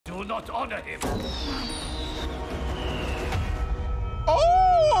not honor him.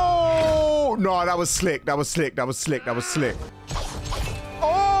 Oh no, that was slick. That was slick. That was slick. That was slick.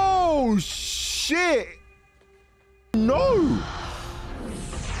 Oh shit! No.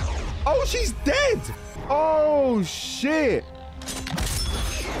 Oh, she's dead. Oh shit.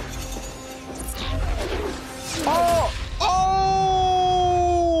 Oh. Oh.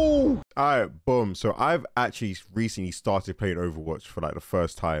 All right, boom. So I've actually recently started playing Overwatch for like the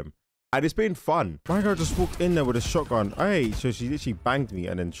first time. And it's been fun. My girl just walked in there with a shotgun. Hey, so she literally banged me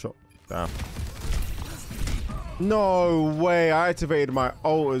and then shot. Damn. No way. I activated my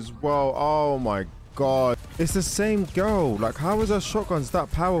ult as well. Oh my God. It's the same girl. Like, how is her shotguns that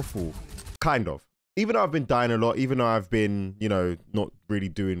powerful? Kind of. Even though I've been dying a lot, even though I've been, you know, not really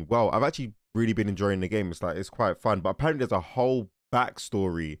doing well, I've actually really been enjoying the game. It's like, it's quite fun. But apparently there's a whole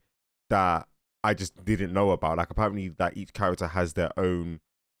backstory that I just didn't know about. Like, apparently that each character has their own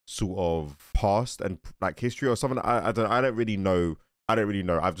sort of past and like history or something. I don't really know.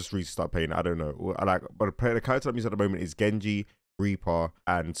 I've just recently started playing. I don't know. But the character I'm using at the moment is Genji, Reaper,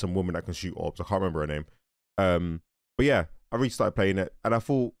 and some woman that can shoot orbs. I can't remember her name. But yeah, I recently started playing it, and I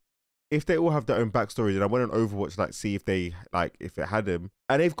thought if they all have their own backstory, then I went on Overwatch like see if they if it had them,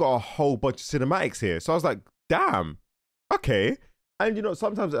 and they've got a whole bunch of cinematics here. So I was like, damn, okay. And you know,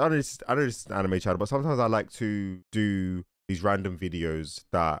 sometimes I know this is an anime channel, but sometimes I like to do these random videos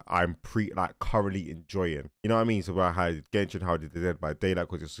that I'm currently enjoying. You know what I mean? So I had Genshin, how I did the Dead by Daylight,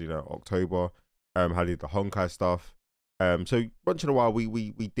 because it's, you know, October. How I did the Honkai stuff. So once in a while we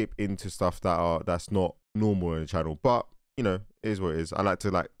dip into stuff that's not normal on the channel, but you know, it is what it is. I like to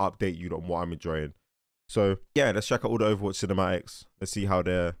like update you on what I'm enjoying. So yeah, let's check out all the Overwatch cinematics. Let's see how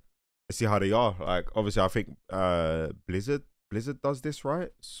they are. Like, obviously I think Blizzard does this, right?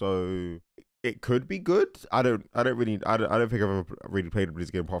 So it could be good. I don't think I've ever really played a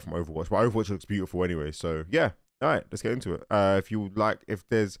Blizzard game apart from Overwatch, but Overwatch looks beautiful anyway. So yeah, all right, let's get into it. If you like, I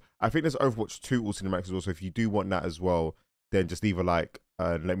think there's Overwatch 2 all cinematics as well. So if you do want that as well, then just leave a like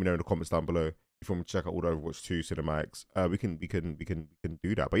and let me know in the comments down below if you want to check out all the Overwatch 2 cinematics. We can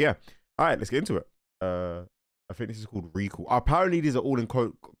do that. But yeah, all right, let's get into it. I think this is called Recall. Apparently these are all in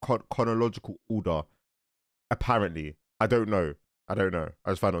chronological order. Apparently, I don't know. I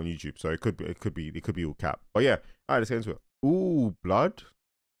just found it on YouTube, so it could be all cap. But yeah, all right, let's get into it. Ooh, blood.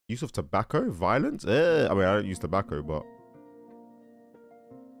 Use of tobacco, violence. I mean, I don't use tobacco, but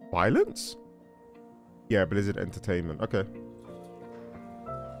violence. Yeah, Blizzard Entertainment. Okay.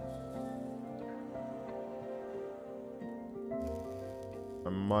 I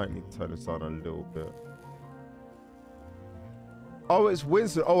might need to turn this down a little bit. Oh, it's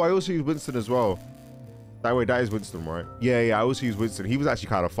Winston. Oh, I also use Winston as well. That way, that is Winston, right? Yeah, I also use Winston. He was actually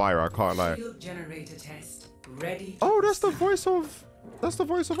kind of fire, I can't lie. Generator test ready. Oh, that's the voice of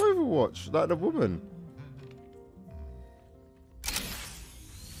Overwatch, like the woman.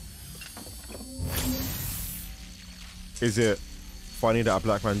 Is it funny that a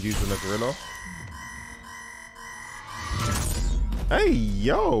black man using a gorilla? Hey,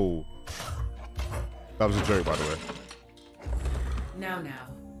 yo. That was a joke, by the way. Now.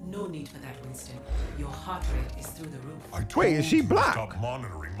 No need for that, Winston. Your heart rate is through the roof. Wait, is she black? Stop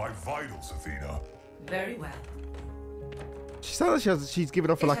monitoring my vitals, Athena. Very well. She sounds like she's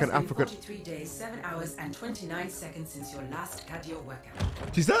giving off like an African. 43 days, 7 hours, and 29 seconds since your last cardio workout.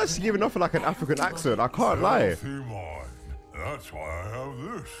 She's actually giving off like an African accent. I can't lie. That's why I have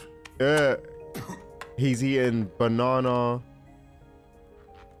this. Yeah. He's eating banana.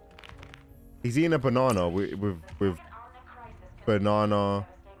 He's eating a banana with banana.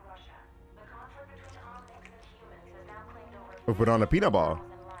 With banana peanut butter.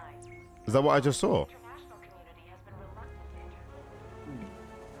 Is that what I just saw?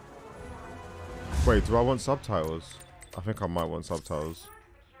 Wait, do I want subtitles? I think I might want subtitles.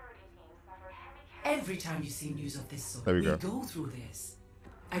 Every time you see news of this sort, there we go through this.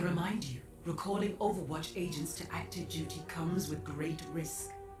 I remind you, recalling Overwatch agents to active duty comes with great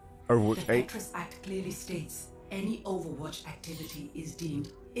risk. Overwatch The Actress Act clearly states any Overwatch activity is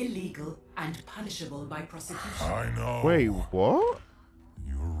deemed illegal and punishable by prosecution. I know. Wait, what?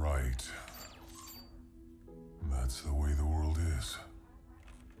 You're right. That's the way the world is.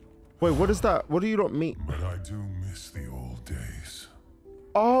 Wait, what is that? What do you not mean? But I do miss the old days.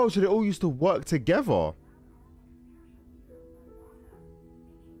 Oh, so they all used to work together.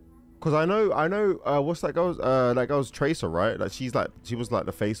 Cause I know. What's that girl's? That girl's Tracer, right? Like she was like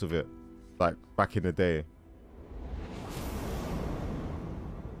the face of it, like back in the day.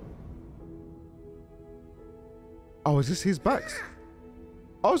 Oh, is this his backs?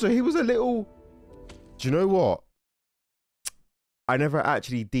 Oh, so he was a little. Do you know what? I never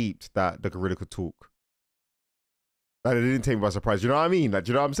actually deeped that the gorilla could talk. Like, it didn't take me by surprise. You know what I mean? Like,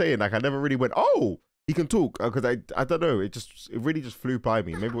 do you know what I'm saying? Like, I never really went, oh, he can talk. Because I don't know. It really just flew by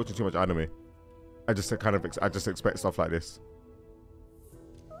me. Maybe watching too much anime. I just expect stuff like this.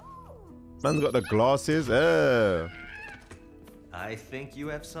 Man's got the glasses. I think you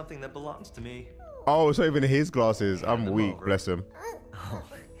have something that belongs to me. Oh, it's not even his glasses. I'm weak. Over. Bless him. Oh,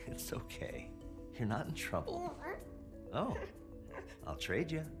 it's okay. You're not in trouble. Oh, I'll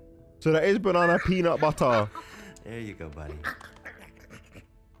trade you. So that is banana peanut butter. There you go, buddy.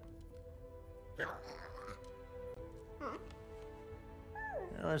 Well,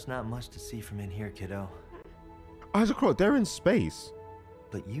 there's not much to see from in here, kiddo. Eyes o'clock, they're in space.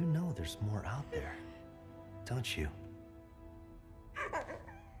 But you know there's more out there, don't you?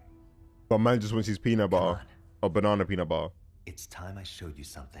 But man just wants his peanut Come butter. on. Or banana peanut butter. It's time I showed you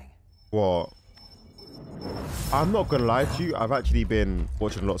something. What? I'm not gonna lie to you. I've actually been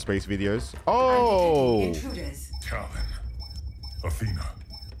watching a lot of space videos. Oh! Intruders. Talon. Athena.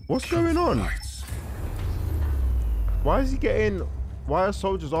 What's going on? Lights. Why is he getting... Why are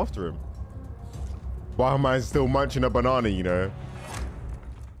soldiers after him? Why am I still munching a banana, you know?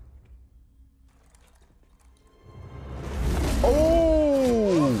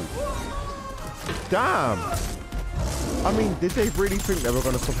 Oh! Damn! I mean, did they really think they were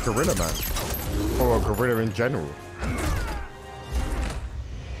going to stop a gorilla, man? Or a gorilla in general?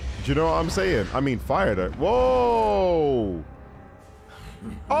 Do you know what I'm saying? I mean, fire though. Whoa!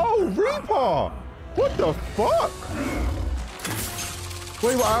 Oh, Reaper! What the fuck?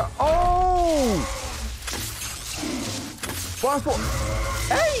 Wait, what? Oh! Well, I thought...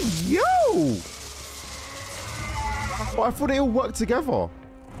 Hey, yo! Well, I thought they all worked together.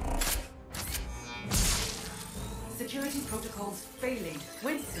 Security protocols failing.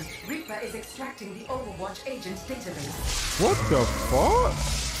 Winston, Reaper is extracting the Overwatch agent's database. What the fuck?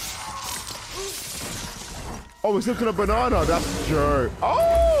 Oh, he's looking at a banana. That's a joke.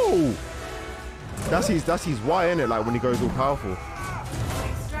 Oh! That's his why, innit? Like when he goes all powerful.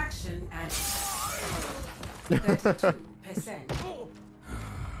 Extraction at 32%.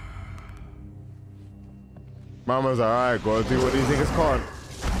 Mama's like, alright, gotta do what these niggas can't.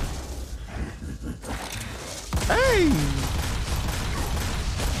 Hey!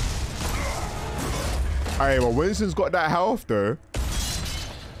 Hey, well, Winston's got that health though.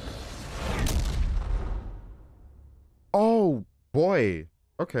 Oh boy.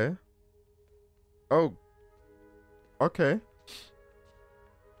 Okay. Oh. Okay.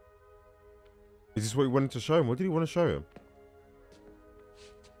 Is this what he wanted to show him? What did he want to show him?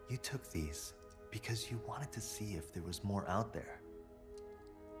 You took these because you wanted to see if there was more out there.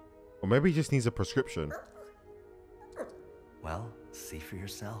 Or maybe he just needs a prescription. Well, see for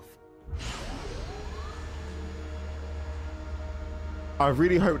yourself. I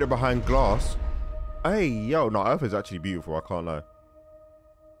really hope they're behind glass. Hey, yo, no, Earth is actually beautiful. I can't lie.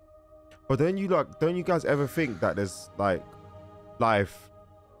 But don't you guys ever think that there's like life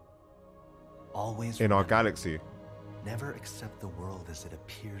Always in our remember, galaxy? never accept the world as it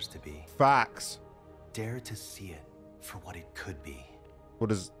appears to be. Facts. Dare to see it for what it could be. What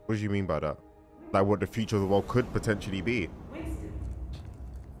do you mean by that? Like what the future of the world could potentially be?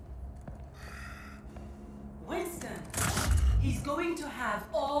 Winston, he's going to have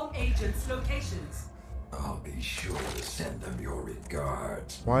all agents' locations. I'll be sure to send them your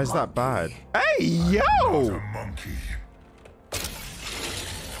regards. Why is that bad? Hey, Not yo! a monkey.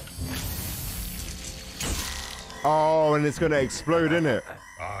 Oh, and it's gonna explode, innit?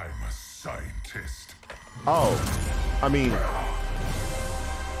 I'm a scientist. Oh, I mean,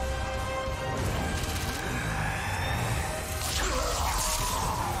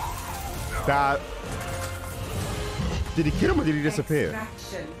 that. Did he kill him or did he disappear?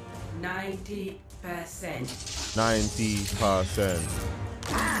 Extraction 90%. 90%.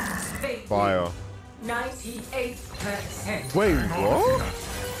 Fake Fire. 98%. Wait, what?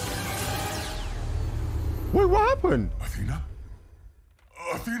 Wait, what happened? Athena?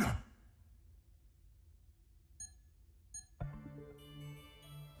 Athena!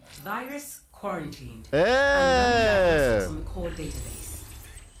 Virus quarantined. Yeah. On the core database.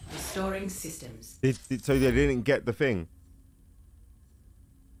 Restoring systems. So they didn't get the thing.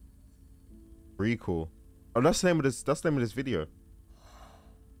 Recall. Oh, that's the name of this. That's the name of this video.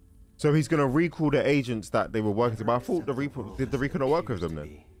 So he's gonna recall the agents that they were working with. But I thought the recall did the recall not work with them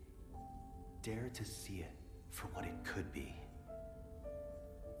then? Dare to see it for what it could be.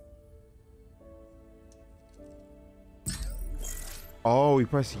 Oh, he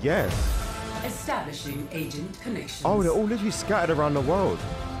pressed yes. Establishing agent connections. Oh, they're all literally scattered around the world.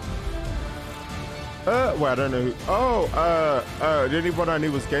 Wait, I don't know who. Oh, the only one I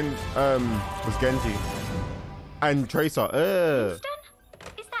knew was Genji and Tracer. Winston?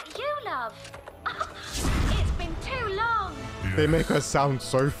 Is that you, love? It's been too long. They make her sound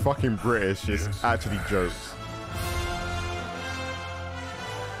so fucking British. It's actually jokes.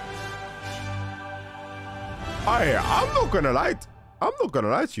 I'm not gonna lie. I'm not gonna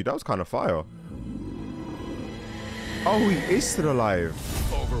lie to you. That was kind of fire. Oh, he is still alive.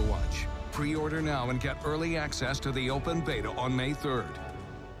 Overwatch. Pre-order now and get early access to the open beta on May 3rd.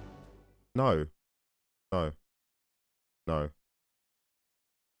 No.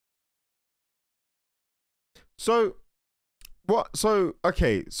 So, what? So,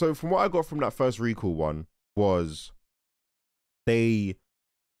 okay. So, from what I got from that first recall one was there's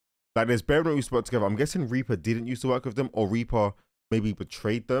Bear who used to work together. I'm guessing Reaper didn't used to work with them, or Reaper maybe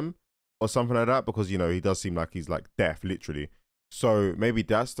betrayed them or something like that, because, you know, he does seem like he's like deaf, literally. So maybe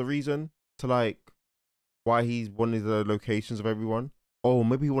that's the reason to like why he wanted the locations of everyone. Or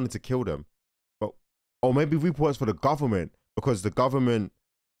maybe he wanted to kill them. But or maybe Reaper works for the government, because the government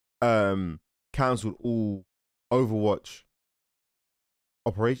cancelled all Overwatch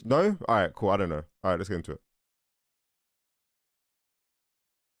operations. No? Alright, cool. I don't know. Alright, let's get into it.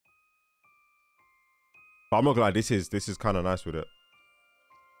 But I'm not gonna lie, this is kind of nice with it.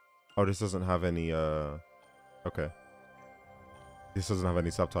 Oh, this doesn't have any okay. This doesn't have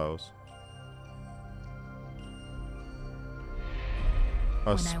any subtitles.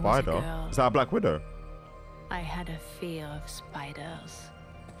 A spider? Is that a Black Widow? I had a fear of spiders.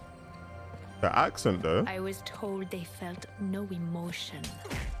 The accent though. I was told they felt no emotion.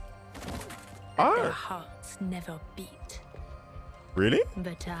 Oh. Their hearts never beat. Really?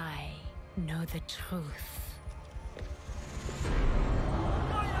 But I know the truth.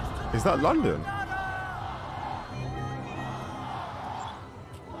 Is that London?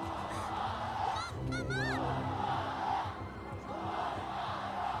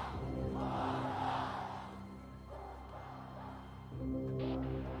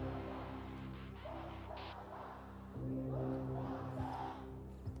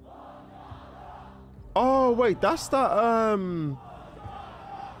 Oh wait, that's that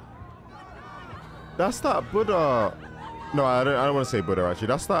Buddha. No, I don't want to say Buddha actually.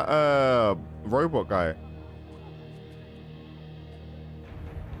 That's that robot guy.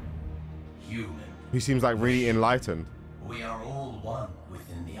 Human. He seems like really enlightened. We are all one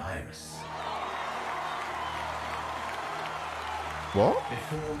within the iris. What?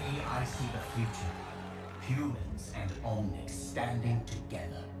 Before me, I see the future. Humans and Omnics standing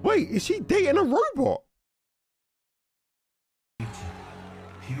together. Wait, is she dating a robot? Future.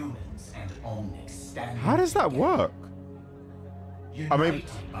 Humans and Omnics standing How does that together. work? I mean,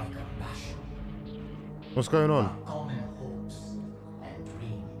 United by compassion. what's going on? Our common hopes and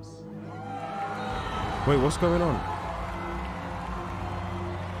dreams. Wait, what's going on?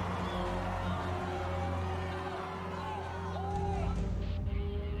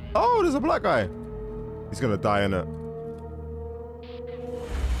 Oh, there's a black guy. He's gonna die in it.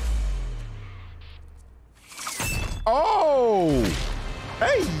 Oh!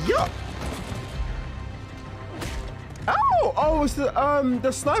 Hey, yup! Oh, it's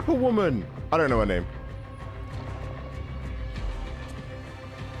the sniper woman. I don't know her name.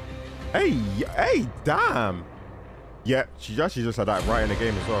 Hey, damn. Yeah, she actually just had that right in the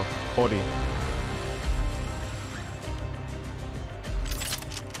game as well. Body.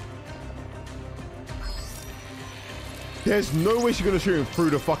 There's no way she's gonna shoot him through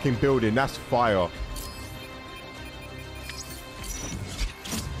the fucking building. That's fire.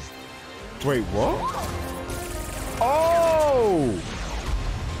 Wait, what? Oh!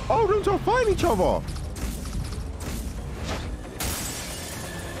 Oh, them two are fighting each other.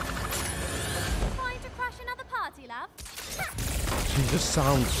 Trying to crash another party, love? She just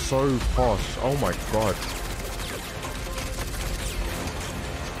sounds so posh. Oh my god.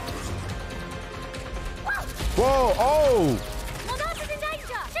 Whoa! Oh! Monarch is in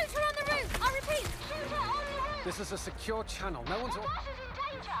danger! Shoot her on the roof! I repeat, shoot her on the roof! This is a secure channel. No one's... Monarch is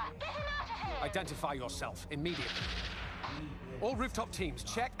in danger! Get him out of here! Identify yourself immediately. All rooftop teams,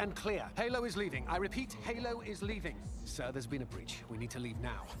 check and clear. Halo is leaving. I repeat, Halo is leaving. Sir, there's been a breach. We need to leave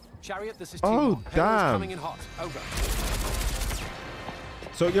now. Chariot, this is Team Oh, One. Halo's damn. coming in hot. Over.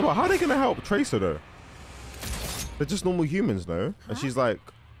 So, yeah, but how are they gonna help Tracer though? They're just normal humans, no? And she's like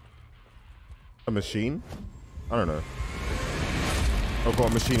a machine? I don't know. I've got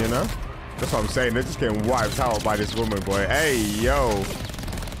a machine in there. That's what I'm saying. They're just getting wiped out by this woman, boy. Hey, yo.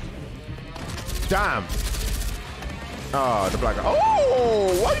 Damn. Ah, the black guy.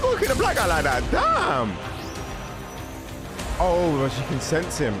 Oh, why are you gonna kill the black guy like that? Damn. Oh, well, she can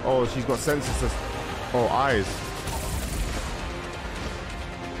sense him. Oh, she's got sensors. Oh, eyes.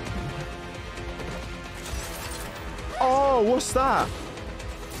 Oh, what's that?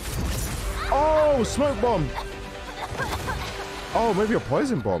 Oh, smoke bomb. Oh, maybe a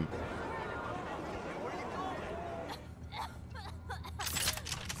poison bomb.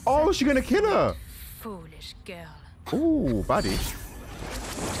 Oh, is she gonna kill her? Foolish girl. Ooh, baddie.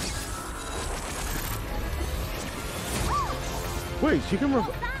 Wait, she can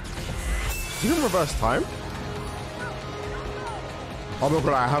reverse time? I'm not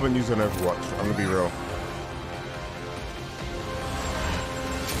gonna lie, I haven't used an Overwatch. I'm gonna be real.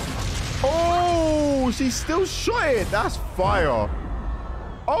 Oh, she still shot it. That's fire.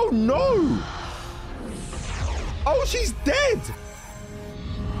 Oh no. Oh, she's dead.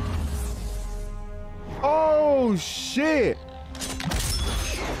 Oh shit.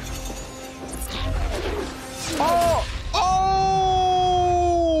 Oh. Oh.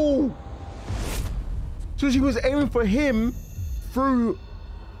 So she was aiming for him through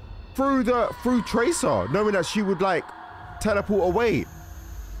Tracer, knowing that she would like teleport away.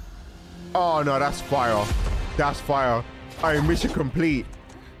 Oh no, that's fire. That's fire. Alright, mission complete.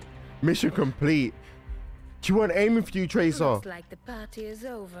 Mission complete. She wasn't aiming for you, Tracer. Looks like the party is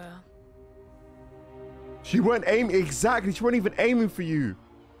over. She wasn't aiming, exactly. She wasn't even aiming for you.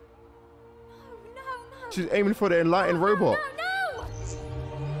 No. She was aiming for the enlightened robot. No.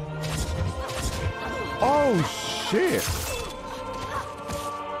 Oh shit.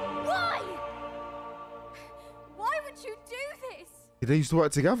 Why? Why would you do this? Did they used to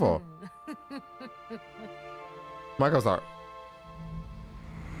work together? Michael's like,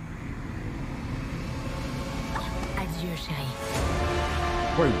 Adieu, chérie.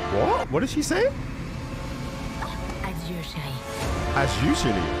 wait, what? What did she say? Adieu, chérie. As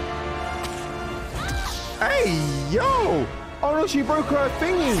usually. Hey, yo! Oh no, she broke her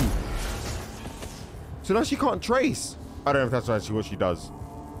thingy. So now she can't trace. I don't know if that's actually what she does.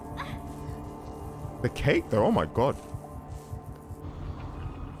 The cake though, oh my god.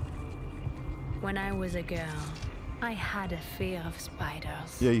 When I was a girl, I had a fear of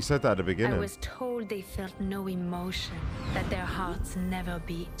spiders. Yeah, you said that at the I beginning. was told they felt no emotion, that their hearts never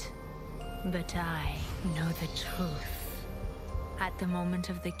beat. But I know the truth. At the moment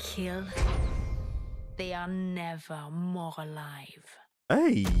of the kill, they are never more alive.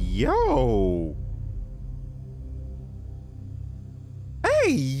 Hey, yo!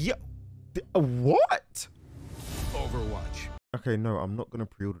 Hey, yo! What? Overwatch. Okay, no, I'm not gonna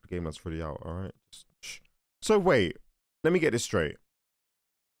pre-order the game that's fully out, alright? So wait, let me get this straight.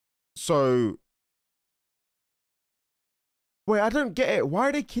 So... Wait, I don't get it. Why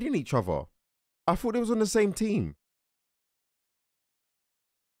are they killing each other? I thought they was on the same team.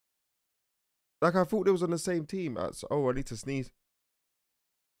 Like, I thought they was on the same team. Oh, I need to sneeze.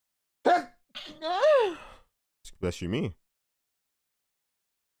 Bless you, me.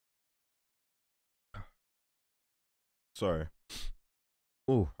 Sorry.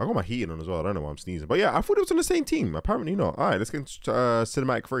 Oh, I got my heating on as well. I don't know why I'm sneezing. But yeah, I thought it was on the same team. Apparently not. All right, let's get into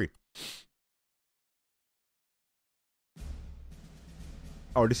Cinematic 3.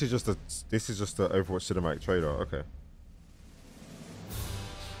 Oh, this is just the Overwatch Cinematic trailer. Okay.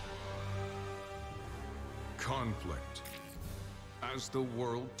 Conflict. As the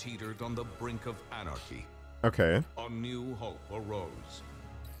world teetered on the brink of anarchy, Okay. a new hope arose.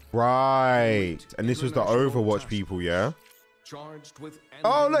 Right. And this was the Overwatch people, yeah? Charged with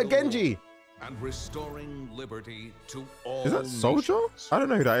Oh, ending look, the war Genji. and restoring liberty to all Is that Soldier? nations. I don't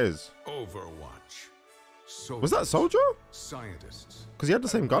know who that is. Overwatch. Was that Soldier? Scientists. Because he had the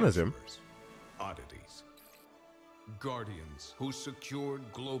same gun as him. adventurers, Oddities. Guardians who secured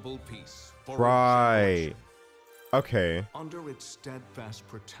global peace for a Right. generation. Okay. Under its steadfast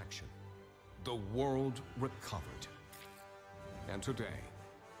protection, the world recovered. And today,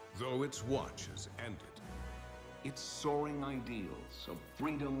 though its watch has ended, its soaring ideals of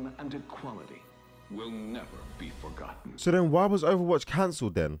freedom and equality will never be forgotten. So then why was Overwatch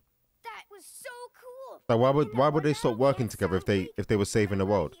cancelled then? That was so cool. Like why would they stop working together if they were saving the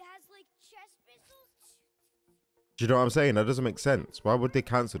world? He has like chest pistols. Do you know what I'm saying? That doesn't make sense. Why would they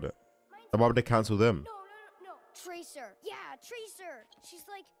cancel it? And why would they cancel them? No. Tracer. Yeah, Tracer. She's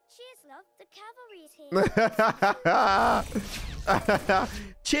like, cheers, love. The cavalry's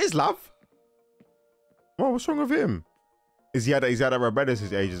here. Cheers, love. Well, what's wrong with him? He's had that rebellious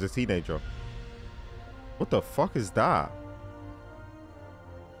age as a teenager. What the fuck is that?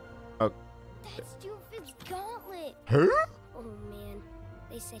 That's Doofen's gauntlet. Who? Oh man,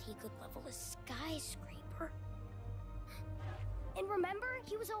 they said he could level a skyscraper. And remember,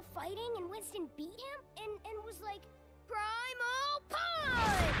 he was all fighting and Winston beat him and was like, Primal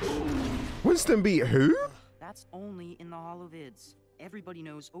Punch! Winston beat who? That's only in the holovids. Everybody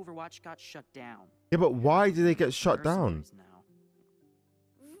knows Overwatch got shut down. Yeah, but why did they get shut down?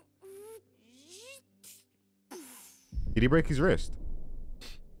 Did he break his wrist?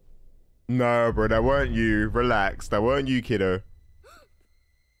 No, bro, that weren't you. Relax. That weren't you, kiddo.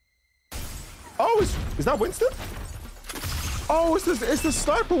 Oh, is that Winston? Oh, it's the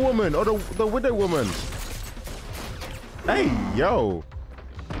sniper woman or the widow woman. Hey, yo.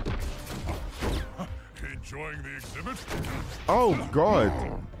 Enjoying the exhibit? Oh, God.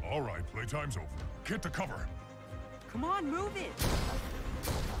 All right, playtime's over. Get to cover. Come on, move it.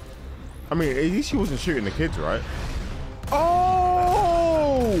 I mean, at least she wasn't shooting the kids, right?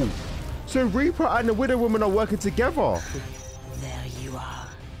 Oh! So Reaper and the widow woman are working together. There you are.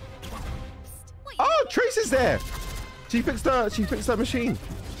 Oh, Trace is there. She fixed her machine.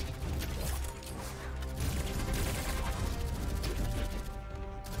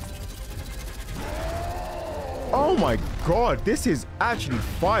 Oh my God, this is actually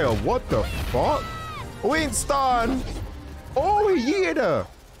fire. What the fuck? Winston! Oh, he yeeted her.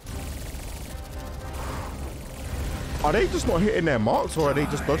 Are they just not hitting their marks or are they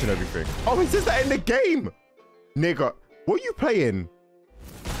just dodging everything? Oh, he says that in the game. Nigga, what are you playing?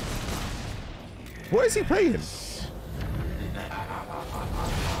 What is he playing?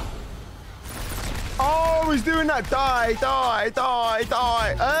 Oh, he's doing that. Die, die, die,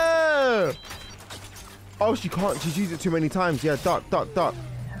 die. Oh, she can't. She's used it too many times. Yeah, duck, duck, duck.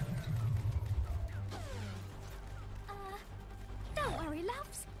 Don't worry,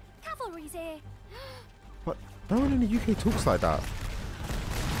 loves. Cavalry's here. But no one in the UK talks like that.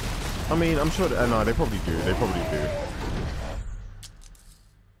 I mean, I'm sure that, no, they probably do. They probably do.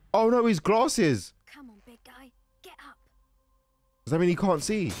 Oh no, his glasses. Come on, big guy. Get up. Does that mean he can't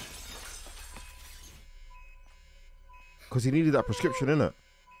see? Because he needed that prescription, innit?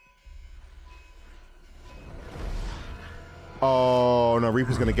 Oh no,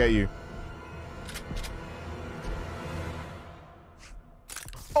 Reaper's gonna get you.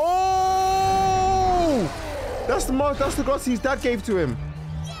 Oh! That's the glasses his dad gave to him.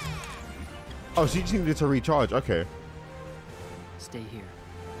 Oh, so you just needed to recharge. Okay. Stay here.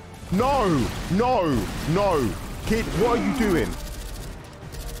 No, no, no. Kid, what are you doing?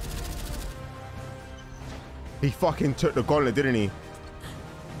 He fucking took the gauntlet, didn't he?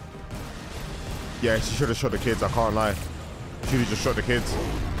 Yeah, she should have shot the kids, I can't lie. Should have just shot the kids.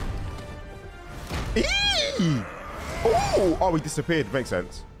 Eee! Oh, he disappeared. Makes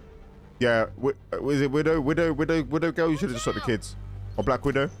sense. Yeah, was it Widow girl? You should have just shot the kids. Or Black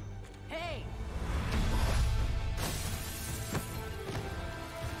Widow. Hey!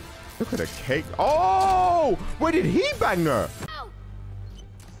 Look at the cake. Oh! Where did he bang her? Ow.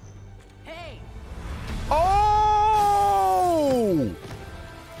 Hey! Oh!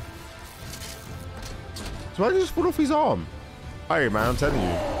 So I just fall off his arm. Hey man, I'm telling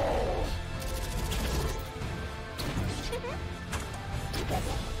you.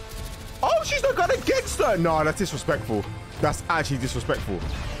 Oh, she's not got against her. No, that's disrespectful. That's actually disrespectful.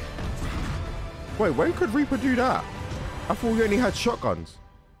 Wait, when could Reaper do that? I thought we only had shotguns.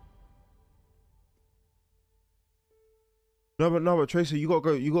 No, but Tracer, you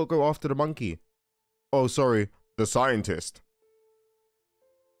gotta go after the monkey. Oh, sorry, the scientist.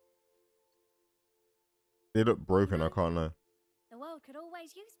 They look broken, I can't lie. The world could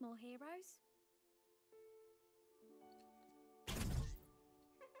always use more heroes.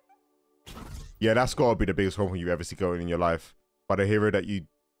 Yeah, that's gotta be the biggest compliment you ever see going in your life. But a hero that you...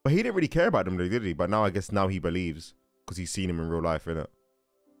 But he didn't really care about them, though, did he? But now I guess now he believes. Because he's seen him in real life, innit?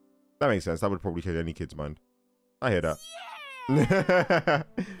 That makes sense. That would probably change any kid's mind. I hear that. Yeah! That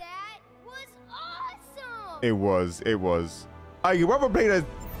was awesome! It was. Oh, your brother played a...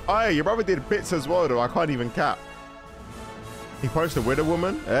 Oh, your brother did bits as well, though. I can't even cap. He punched a widow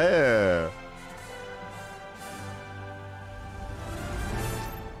woman? Yeah.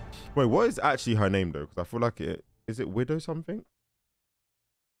 Wait, what is actually her name, though? Because I feel like it... Is it Widow something?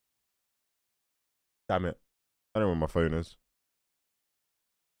 Damn it. I don't know where my phone is.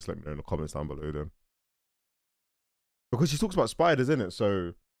 Just let me know in the comments down below, then. Because she talks about spiders, innit?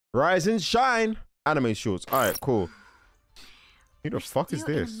 So, rise and shine. Anime shorts. All right, cool. Who the fuck is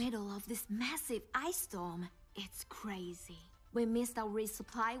this? In the middle of this massive ice storm. It's crazy. We missed our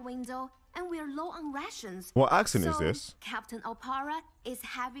resupply window, and we're low on rations. What accent is this? Captain Opara is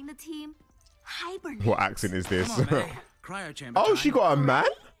having the team hibernate. What accent is this? Come on, man. Cryo chamber Oh, time. she got a man?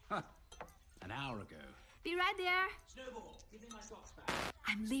 An hour ago. Be right there. Snowball, give me my socks back.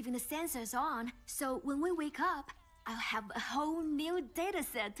 I'm leaving the sensors on, so when we wake up, I'll have a whole new data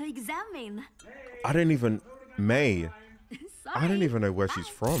set to examine. I didn't even... May. I don't even know where she's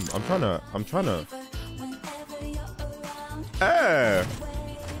from. I'm trying to. Hey!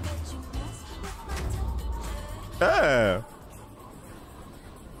 Hey!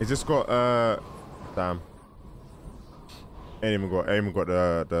 Is this got, damn. Ain't even got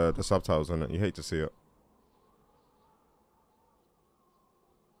the subtitles on it. You hate to see it.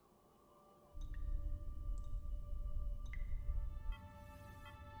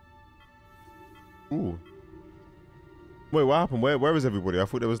 Ooh. Wait, what happened? Where is everybody? I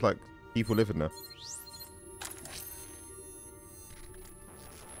thought there was like people living there.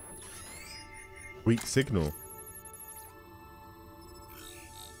 Weak signal.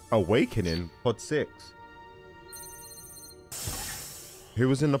 Awakening? Pod 6. Who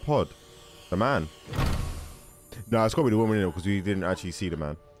was in the pod? The man. No, it's got to be the woman in it because we didn't actually see the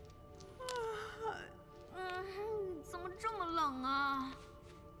man.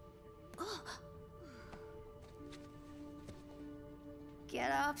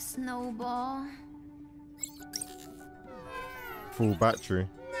 Get up, Snowball. Full battery.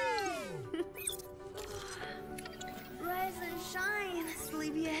 Rise and shine,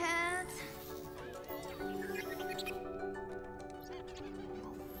 sleepyhead.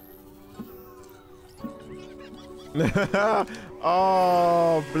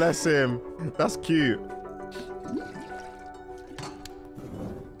 Oh, bless him. That's cute.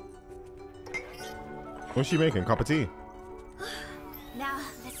 What's she making? Cup of tea? Now,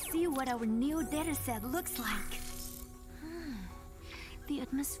 let's see what our new dataset looks like. The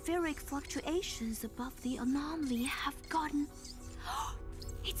atmospheric fluctuations above the anomaly have gotten...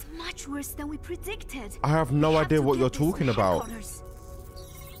 It's much worse than we predicted. I have no idea what you're talking about.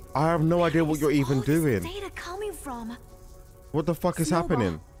 I have no idea what you're even doing. Data coming from? What the fuck is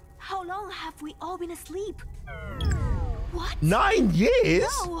happening? How long have we all been asleep? What? 9 years?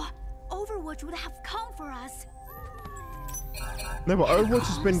 No! Overwatch would have come for us. No, but Overwatch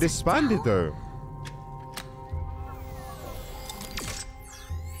has been disbanded though.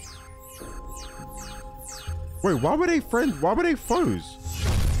 Wait, why were they friends? Why were they foes?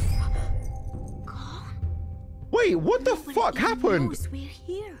 Wait, what the fuck happened? We're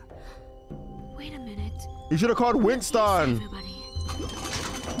here. Wait a minute. You should have called Winston.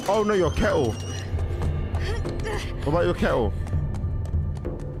 Oh no, your kettle. What about your kettle?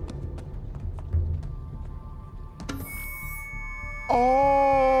 Oh!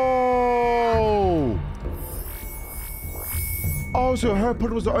 Oh, so her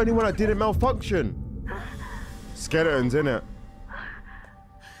pod was the only one that didn't malfunction. Skeletons, innit?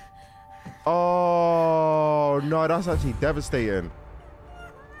 Oh no, that's actually devastating.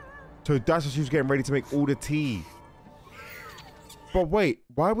 So that's why she was getting ready to make all the tea. But wait,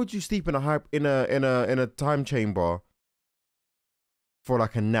 why would you sleep in a time chamber for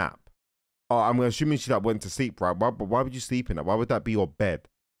like a nap? Oh, I'm assuming she like went to sleep, right? But why would you sleep in that? Why would that be your bed?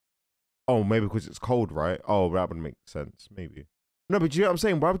 Oh, maybe because it's cold, right? Oh, that would make sense, maybe. No, but do you know what I'm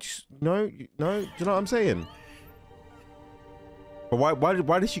saying? Why would you? No, do you know what I'm saying? But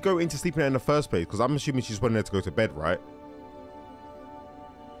why did she go into sleeping in the first place? Because I'm assuming she's wanting her to go to bed, right?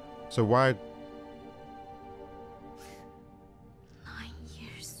 So why? 9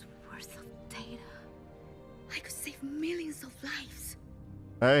 years worth of data. I could save millions of lives.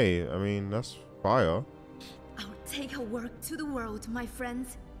 Hey, I mean, that's fire. I'll take her work to the world, my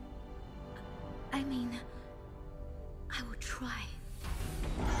friends. I mean, I will try.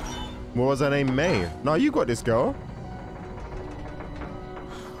 What was her name? May? No, you got this, girl.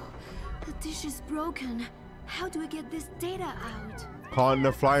 The dish is broken. How do I get this data out? Can't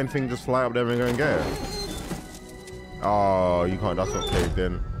the flying thing just fly up there and go and get it? Oh, you can't. That's not caved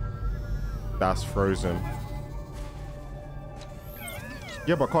in. That's frozen.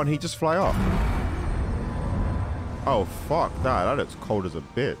 Yeah, but can't he just fly up? Oh, fuck that. That looks cold as a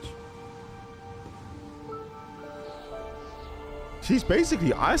bitch. She's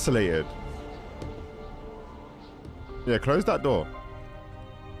basically isolated. Yeah, close that door.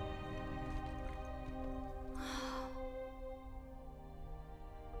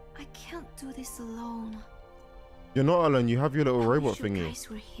 I can't do this alone. You're not alone. You have your little robot You thingy. guys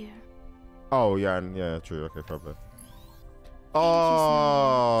were here. Oh, yeah, yeah, true. Okay, fair play.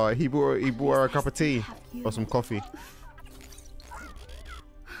 Oh, he bought her a cup of tea or some coffee.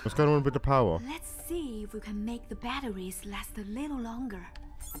 What's going on with the power? Let's see if we can make the batteries last a little longer.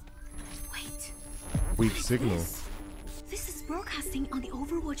 Wait. Weak signal. This is broadcasting on the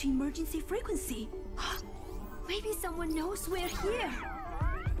Overwatch emergency frequency. Maybe someone knows we're here.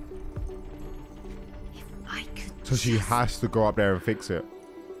 If I could. So she has to go up there and fix it.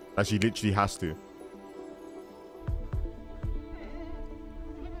 Like she literally has to.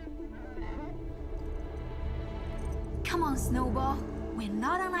 Come on.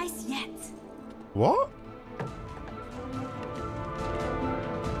 ice yet. What?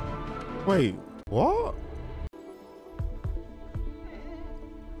 Wait, what?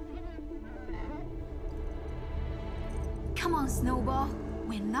 Come on, Snowball.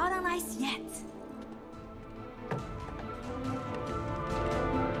 We're not on ice yet.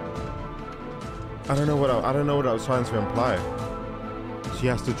 I don't know what I was trying to imply. She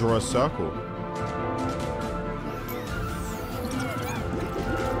has to draw a circle.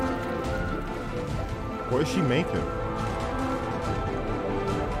 What is she making?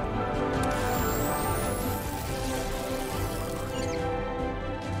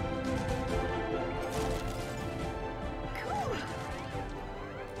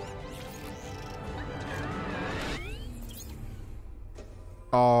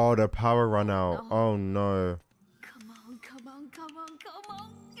 Oh, the power run out. Oh no. Come on, come on, come on, come on.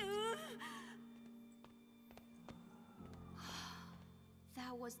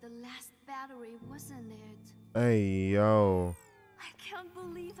 That was the last battery, wasn't it? Hey, yo. I can't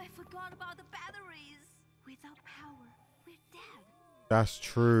believe I forgot about the batteries. Without power, we're dead. That's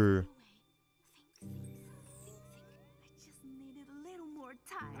true. Think. I just needed a little more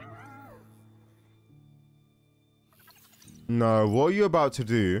time. No, what are you about to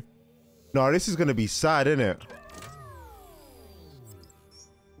do? No, this is going to be sad, isn't it?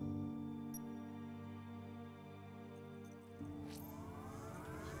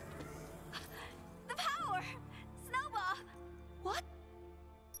 The power! Snowball! What?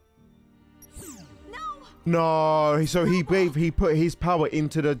 No! No, so he put his power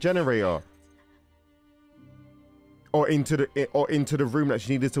into the generator. Or into the room that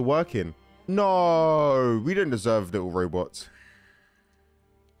she needed to work in. No, we don't deserve little robots.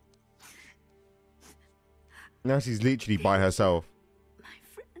 Now she's literally by herself. My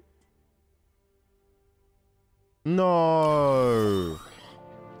friend. No.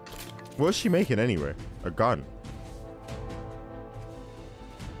 What's she making anyway? A gun.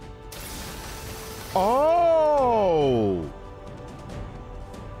 Oh.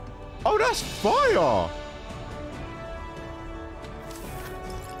 Oh, that's fire.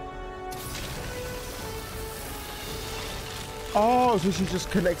 Oh, so she's just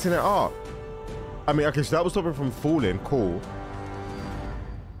connecting it up. I mean, okay, so that was stopping from falling. Cool.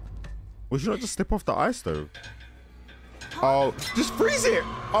 Would you not just slip off the ice, though? Oh, just freeze it.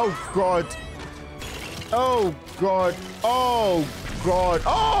 Oh, God. Oh, God. Oh, God.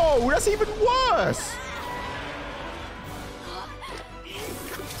 Oh, that's even worse.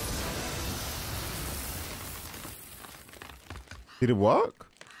 Did it work?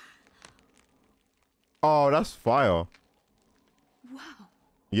 Oh, that's fire. Wow.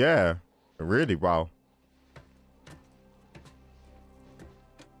 Yeah, really, wow.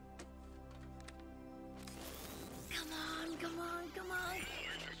 Come on, come on, come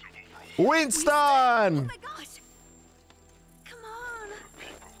on. Winston! Oh my gosh. Come on.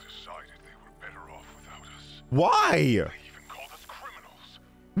 People decided they were better off without us. Why? They even called us criminals.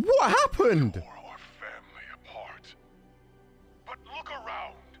 What happened? Tore our family apart. But look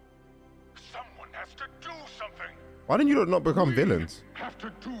around. Someone has to do something. Why didn't you not become villains? Have to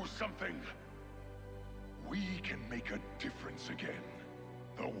do something. We can make a difference again.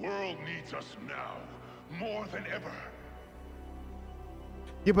 The world needs us now, more than ever.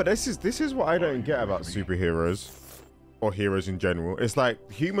 Yeah, but this is what I don't get about superheroes or heroes in general. It's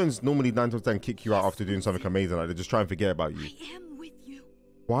like humans normally 9 times 10 kick you out after doing something amazing. Like they just try and forget about you. I am with you.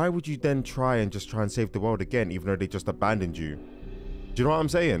 Why would you then try and just try and save the world again, even though they just abandoned you? Do you know what I'm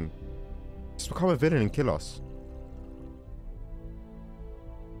saying? Just become a villain and kill us.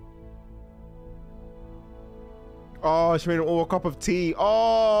 Oh, she made it all a cup of tea.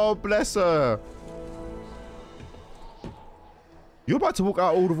 Oh, bless her. You're about to walk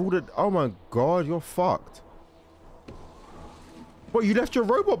out all the... Oh my God, you're fucked. What, you left your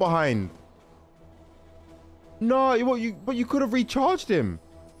robot behind? No, but you could have recharged him.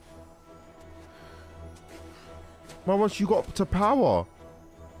 Man, once you got to power.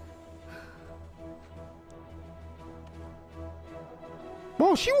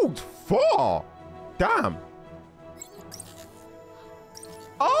 Well, she walked far. Damn.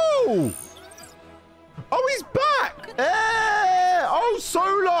 Oh! Oh, he's back! Hey! Oh,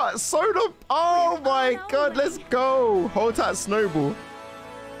 Solar! Oh my God, let's go! Hold tight, Snowball.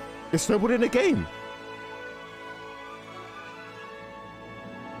 Is Snowball in the game?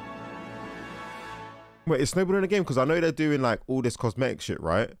 Wait, is Snowball in the game? Because I know they're doing like all this cosmetic shit,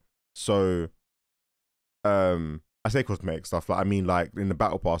 right? So, I say cosmetic stuff, like I mean like in the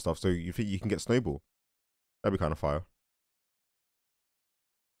battle pass stuff. So you think you can get Snowball? That'd be kind of fire.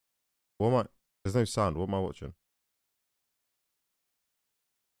 What am I? There's no sound. What am I watching?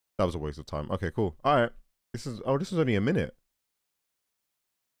 That was a waste of time. Okay, cool. All right. This is only a minute.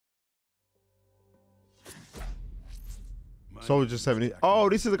 Soldier 70. Oh,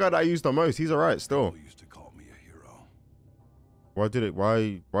 this is the guy that I used the most. He's all right still. Used to call me a hero. Why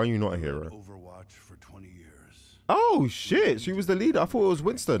are you not a hero? Overwatch for 20 years. Oh shit, she was the leader. I thought it was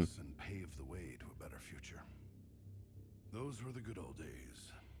Winston. And paved the way to a better future. Those were the good old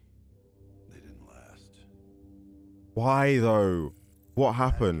days. They didn't last. Why though? What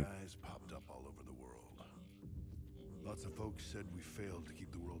happened? Bad guys popped up all over the world. Lots of folks said we failed to keep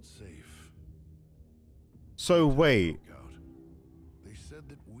the world safe. So wait. They said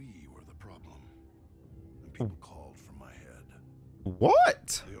that we were the problem. And people called from my head.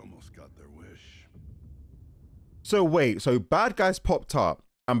 What? They almost got their wish. So wait, so bad guys popped up,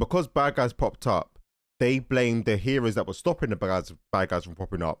 and because bad guys popped up, they blamed the heroes that were stopping the bad guys from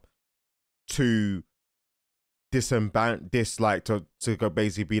popping up to to go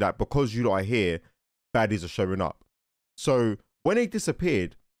basically be like, because you lot are here, baddies are showing up. So when they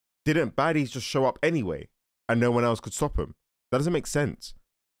disappeared, didn't baddies just show up anyway and no one else could stop them? That doesn't make sense.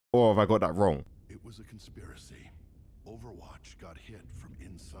 Or have I got that wrong? It was a conspiracy. Overwatch got hit from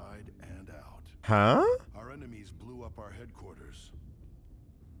inside and out. Huh? Our enemies blew up our headquarters.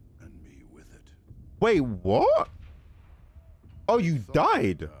 And me with it. Wait, what? Oh, you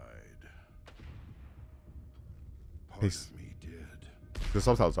died. Part of me did. The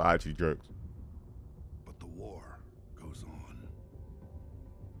subtitles are actually jokes. But the war goes on.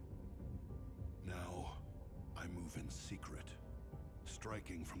 Now, I move in secret,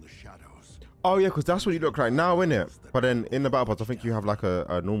 striking from the shadows. Oh yeah, because that's what you look like now, innit? But then in the battle pass, I think you have like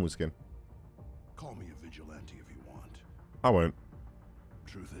a normal skin. Call me a vigilante if you want. I won't.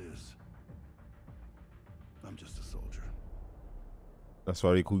 Truth is, I'm just a soldier. That's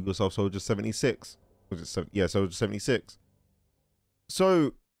why you call yourself Soldier 76. Was it yeah, Soldier 76.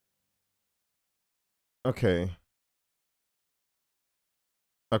 So, okay.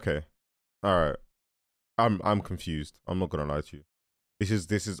 Okay. All right. I'm confused. I'm not gonna lie to you. This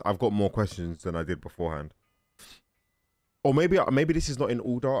is I've got more questions than I did beforehand. Or maybe this is not in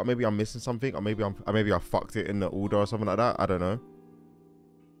order, or maybe I'm missing something, or maybe I fucked it in the order or something like that. I don't know.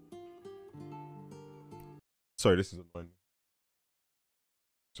 Sorry, this is annoying.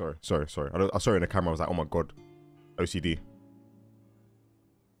 Sorry. I saw it in the camera. I was like, oh my god, OCD.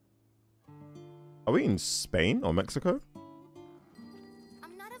 Are we in Spain or Mexico?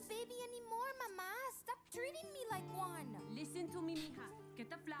 I'm not a baby anymore, Mama. Stop treating me like one. Listen to me, mija.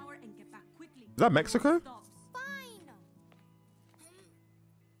 Get the flour and get back quickly. Is that Mexico?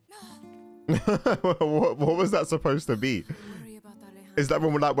 what was that supposed to be? Is that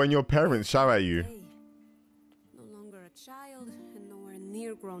when your parents shout at you? No longer a child and nowhere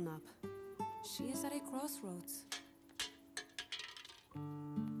near grown up. She is at a crossroads.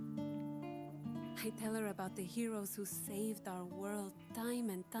 I tell her about the heroes who saved our world time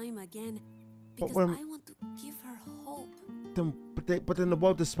and time again because I want to give her hope. But then the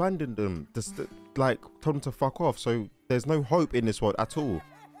world disbanded them. Like told them to fuck off. So there's no hope in this world at all.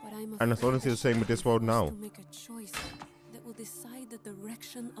 And it's honestly the same with this world now. To make a choice that will decide the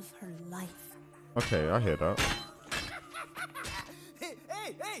direction of her life. Okay, I hear that.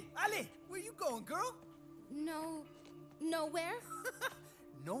 Hey, Ale, where you going, girl? Nowhere.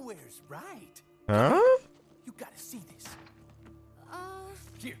 Nowhere's right. Huh? You gotta see this.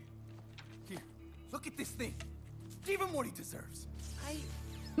 Here, look at this thing. Give him what he deserves.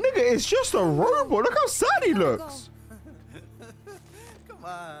 Nigga, it's just a robot. Look how sad he looks. Come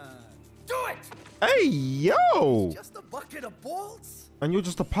on, do it. Hey, yo. Just a bucket of bolts. And you're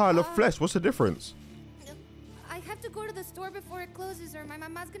just a pile of flesh. What's the difference? I have to go to the store before it closes or my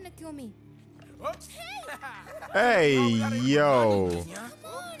mama's gonna kill me. Hey, yo.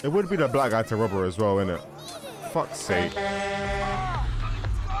 It would be the black guy to rob her as well, innit? Fuck's sake.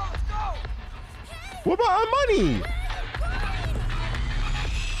 What about our money?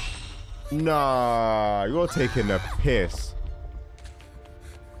 Nah, you're taking the piss.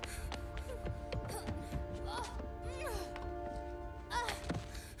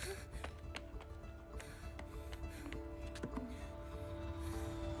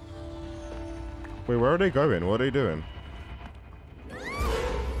 Wait, where are they going? What are they doing?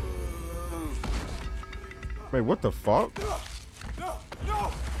 Wait, what the fuck?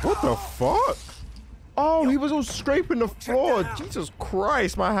 What the fuck? Oh, he was all scraping the floor. Jesus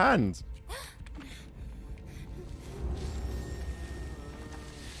Christ, my hands.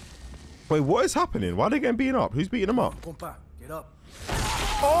 Wait, what is happening? Why are they getting beaten up? Who's beating them up? Compa, get up.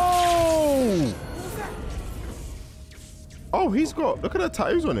 Oh! Oh, he's got... Look at the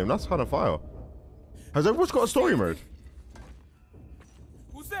tattoos on him. That's kind of fire. Has Overwatch got a story mode?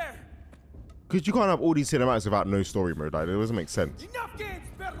 Who's there? Because you can't have all these cinematics without no story mode. Like, it doesn't make sense. Enough games,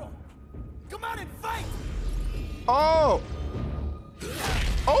 perro! Come out and fight! Oh!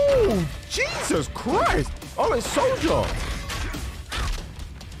 Oh, Jesus Christ! Oh, it's Soldier!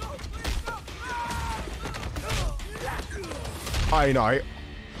 I know.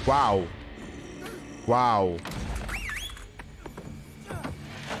 Wow. Wow.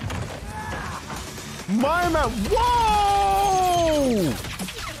 My man. Whoa!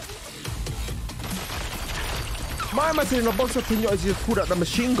 My man's in a box of pinots. He just pulled out the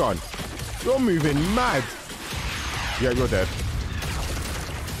machine gun. You're moving mad. Yeah, you're dead.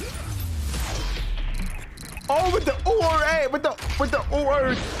 Oh, with the auto, with the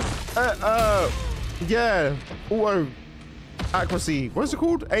auto, yeah, auto accuracy. What's it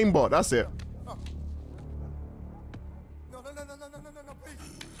called? Aimbot. That's it.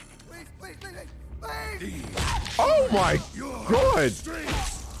 Oh my God!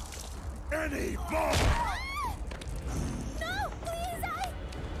 Any more? No, please,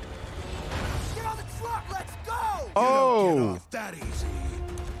 Get on the truck, let's go! Oh! That easy.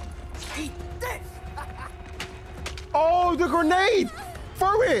 Eat this! Oh, the grenade!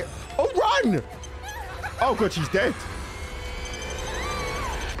 Throw it! Oh, run! Oh, God, she's dead.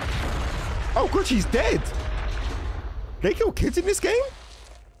 Oh, God, she's dead. They kill kids in this game?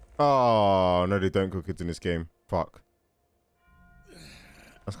 Oh, no, they don't kill kids in this game. Fuck.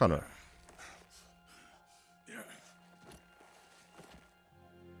 That's kind of...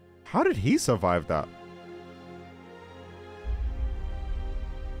 How did he survive that?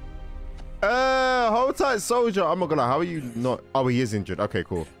 Hold tight, Soldier. I'm not gonna lie. How are you not? Oh, he is injured. Okay,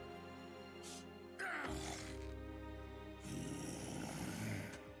 cool.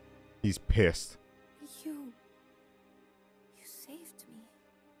 He's pissed. You saved me.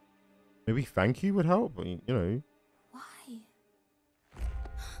 Maybe thank you would help, but, you know. Why?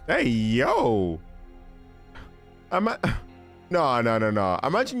 Hey, yo. No.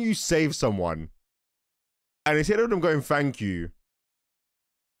 Imagine you save someone, and instead of them going thank you,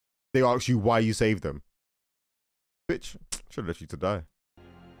 they ask you why you saved them. Bitch, should have left you to die.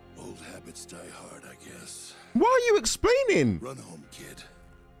 Old habits die hard, I guess. Why are you explaining? Run home, kid.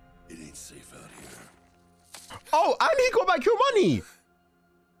 It ain't safe out here. Oh, and he got back your money.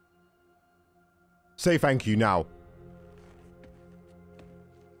 Say thank you now.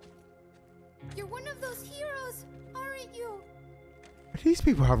 You're one of those heroes, aren't you? These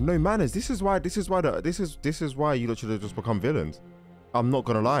people have no manners. This is why you lot should have just become villains. I'm not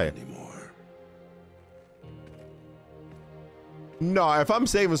gonna lie. No, if I'm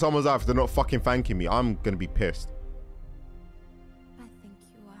saving someone's life, they're not fucking thanking me. I'm gonna be pissed. I think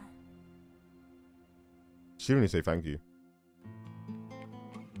you are. She didn't even say thank you.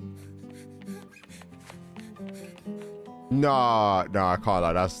 Nah, I can't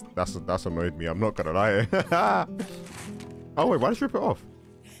lie. That's annoyed me. I'm not gonna lie. Oh wait, why did she rip it off?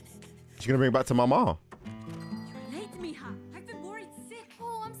 She's gonna bring it back to Mama. You're late, mija. I've been worried sick.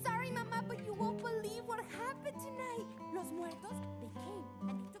 Oh, I'm sorry, Mama, but you won't believe what happened tonight. Los muertos, they came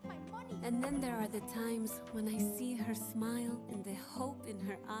and they took my money. And then there are the times when I see her smile and the hope in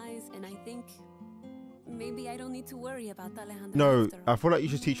her eyes, and I think maybe I don't need to worry about Alejandra. No, after all. I feel like you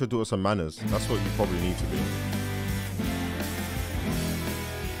should teach your daughter some manners. That's what you probably need to do.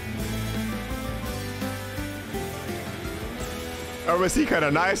 Oh, was he kind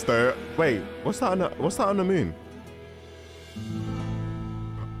of nice though? Wait, what's that on the moon?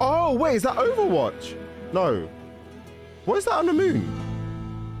 Oh, wait, is that Overwatch? No. What is that on the moon?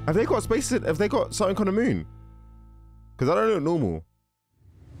 Have they got spaces? Have they got something on the moon? Because I don't look normal.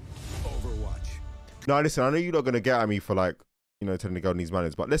 Overwatch. No, listen, I know you're not going to get at me for, like, you know, telling the girl needs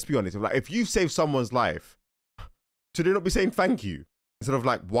manners, but let's be honest. Like, if you save someone's life, should they not be saying thank you? Instead of,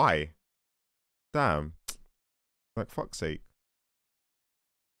 like, why? Damn. Like, fuck's sake.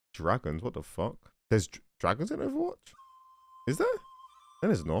 Dragons? What the fuck? There's dragons in Overwatch? Is there? No,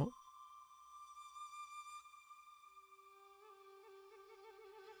 there's not.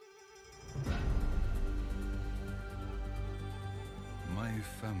 My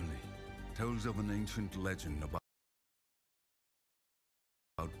family tells of an ancient legend about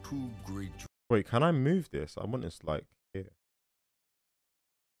two great... Wait, can I move this? I want this, like, here.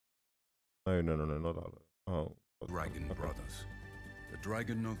 No, not that. Oh. Dragon brothers. The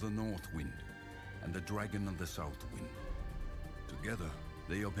dragon of the north wind and the dragon of the south wind. Together,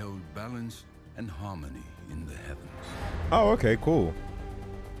 they upheld balance and harmony in the heavens. Oh, okay, cool.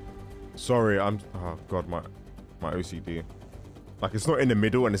 Sorry, oh god, my OCD. Like, it's not in the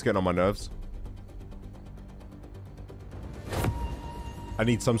middle and it's getting on my nerves. I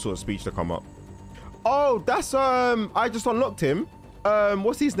need some sort of speech to come up. Oh, that's I just unlocked him.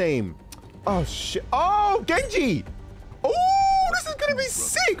 What's his name? Oh, shit. Oh, Genji. Oh, this is going to be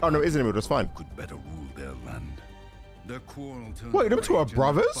sick. Oh, no, it isn't. That's fine. Could better rule their land. Their quarrel turned Wait, them two are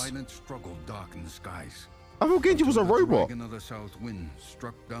brothers? Violent struggle darkened the skies. I thought Genji was a robot. The dragon of the south wind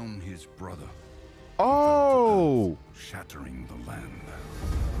struck down his brother. Oh. Shattering the land.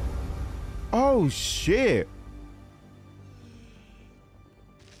 Oh, shit.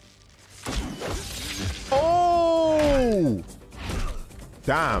 Oh.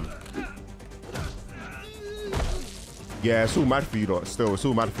 Damn. Yeah, it's all mad for you lot. Still, it's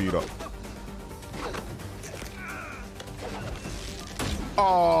all mad for you lot.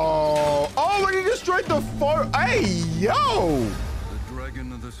 Oh, oh, and he destroyed the fort. Hey, yo! The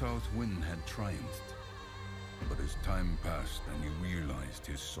dragon of the south wind had triumphed. But as time passed and he realized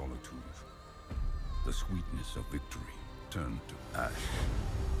his solitude, the sweetness of victory turned to ash.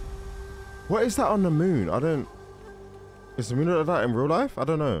 What is that on the moon? I don't... Is the moon like that in real life? I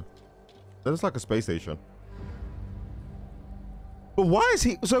don't know. That's like a space station. But why is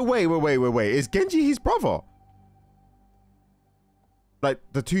he... So wait. Is Genji his brother? Like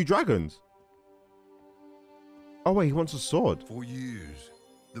the two dragons? Oh wait, he wants a sword. For years,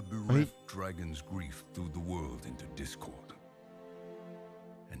 the bereft dragon's grief threw the world into discord.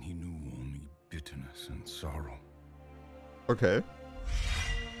 And he knew only bitterness and sorrow. Okay.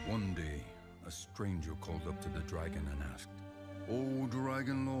 One day, a stranger called up to the dragon and asked, "Oh,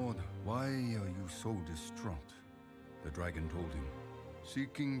 Dragon Lord, why are you so distraught?" The dragon told him,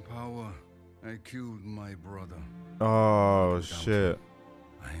 "Seeking power, I killed my brother." Oh, shit.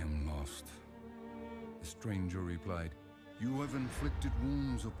 "I am lost." The stranger replied, "You have inflicted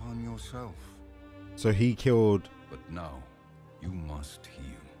wounds upon yourself." So he killed... But now, you must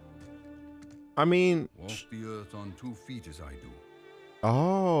heal. I mean... Walk the earth on 2 feet as I do.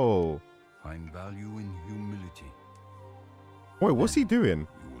 Oh. Find value in humility. Wait, what's he doing?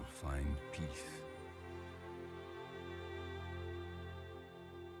 You will find peace.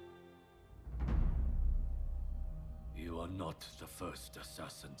 You are not the first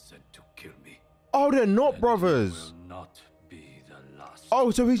assassin sent to kill me. Oh, they're not brothers. Will not be the last. Oh,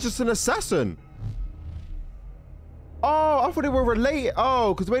 so he's just an assassin. Oh, I thought they were related.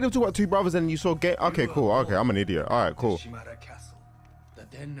 Oh, because the way they talk about two brothers and you saw game. Okay, cool. Okay, I'm an idiot. All right, cool. Shimada Castle, the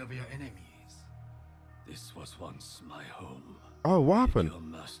den of your enemies. This was once my home. Oh, what happened? Did your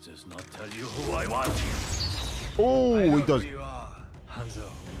masters not tell you who I was? Oh, he does. Who you are, Hanzo.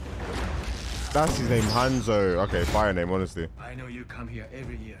 That's his name, Hanzo. Okay, fire name, honestly. I know you come here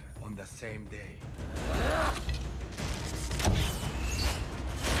every year on the same day.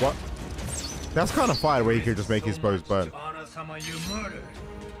 What? That's kind of fire where he could just make his bows burn. Honor someone you murdered.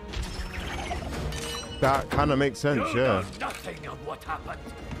 That kind of makes sense, You yeah. know nothing of what happened.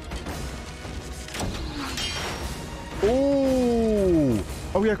 Ooh.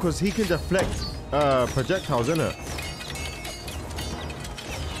 Oh yeah, because he can deflect projectiles, innit?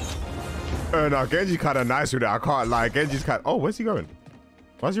 No, Genji's kind of nice with it. I can't lie. Genji's kind. Oh, where's he going?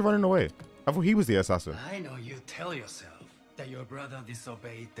 Why is he running away? I thought he was the assassin. I know you tell yourself that your brother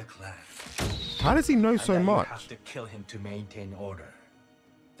disobeyed the clan. How does he know so and that much? You have to kill him to maintain order.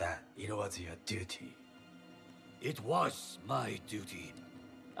 That it was your duty. It was my duty.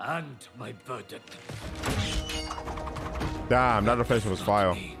 And my burden. Damn, that deflection was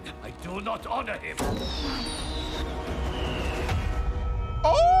fire. I do not honor him.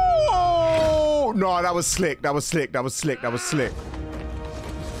 Oh no, that was slick. That was slick. That was slick. That was slick.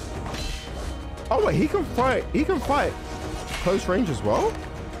 Oh wait, he can fight. He can fight close range as well.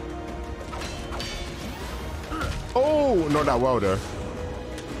 Oh, not that well though.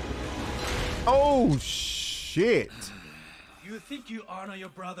 Oh shit. You think you honor your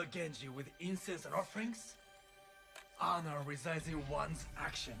brother Genji with incense and offerings? Honor resides in one's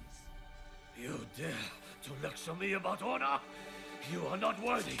actions. You dare to lecture me about honor? You are not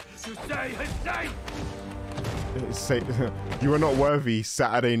worthy to say his name! Say, you are not worthy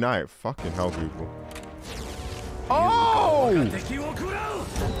Saturday night. Fucking hell, Google. Oh!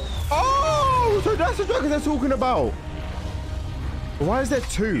 Oh! So that's the dragon they're talking about. Why is there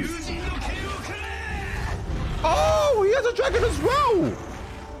two? Oh, he has a dragon as well.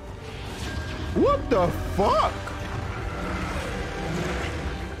 What the fuck?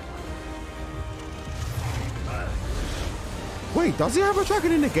 Wait, does he have a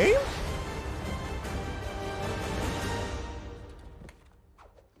dragon in the game?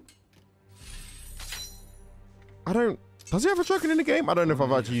 I don't... Does he have a dragon in the game? I don't know if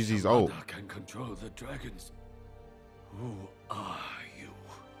I've actually used his ult. I can control the dragons. Who are you?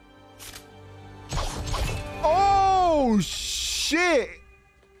 Oh, shit!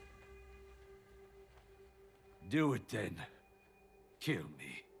 Do it then. Kill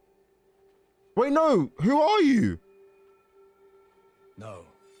me. Wait, no. Who are you? No.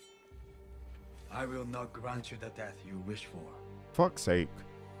 I will not grant you the death you wish for. Fuck's sake.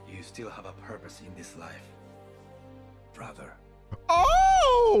 You still have a purpose in this life, brother.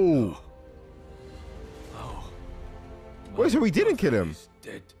 Oh! Oh. Wait, so we didn't kill him?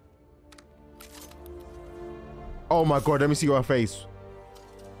 Dead. Oh my god, let me see your face.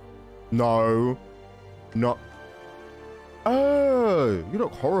 No. Not. Oh, you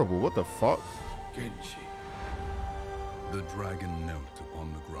look horrible. What the fuck? Genji. The dragon knelt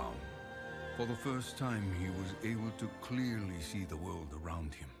upon the ground. For the first time, he was able to clearly see the world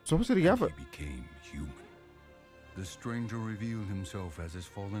around him. So what did he have? He became human. The stranger revealed himself as his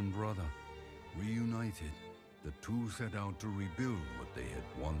fallen brother. Reunited, the two set out to rebuild what they had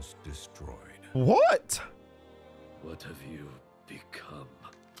once destroyed. What? What have you become?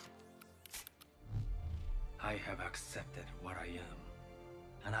 I have accepted what I am,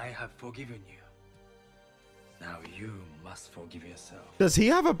 and I have forgiven you. Now you must forgive yourself. Does he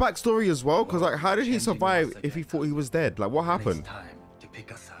have a backstory as well? Because like, how did he survive if he thought he was dead? Like, what happened? It's time to pick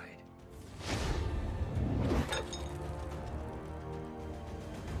a side.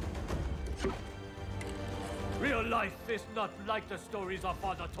 Real life is not like the stories our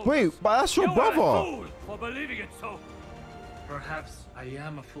father told us. Wait, but that's your brother. You are a fool for believing it so. Perhaps I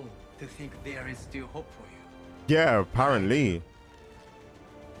am a fool to think there is still hope for you. Yeah, apparently.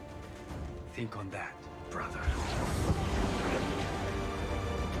 Think on that, brother.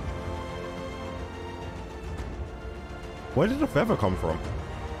 Where did the feather come from?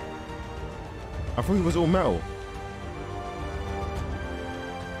 I thought he was all metal.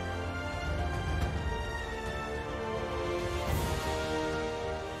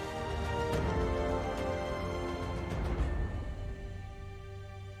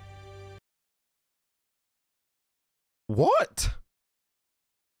 What?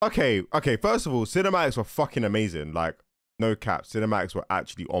 Okay, first of all, cinematics were fucking amazing. Like, no cap. Cinematics were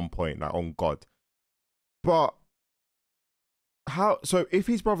actually on point, like on God. But how, so if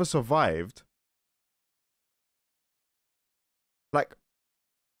his brother survived, like,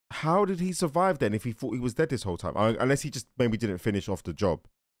 how did he survive then if he thought he was dead this whole time? Unless he just maybe didn't finish off the job.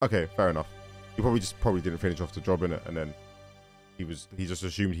 Okay, fair enough. He probably didn't finish off the job, innit? And then he just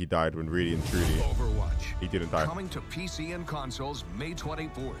assumed he died when really and truly Overwatch. He didn't die. Coming to PC and consoles May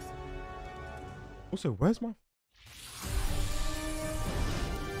 24th. Also, where's my...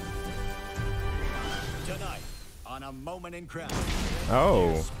 Tonight, on A Moment in Crime, Oh.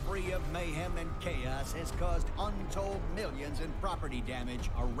 a spree of mayhem and chaos has caused untold millions in property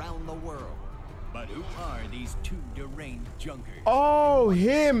damage around the world. But who are these two deranged junkers? Oh,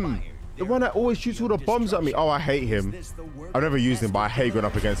 him! The one that always shoots all the bombs at me. Oh, I hate him. I've never used him, but I hate going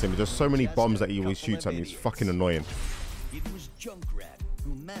up against him. There's so many bombs that he always shoots at me. It's fucking annoying.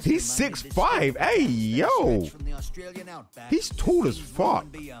 He's 6'5". Hey, yo. He's tall as fuck.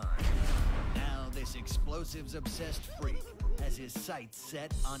 Now this explosives obsessed freak has his sights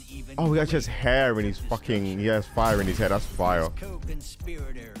set on even. Oh, he actually has hair in his fucking... He has fire in his head. That's fire.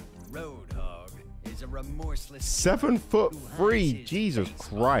 Co-conspirator Roadhog is a remorseless 7'3". Jesus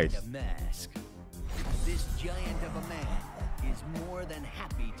Christ. This giant of a man is more than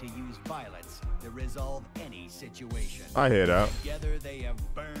happy to use violence to resolve any situation. I hear that. Together they have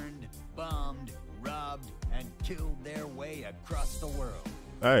burned, bombed, robbed, and killed their way across the world.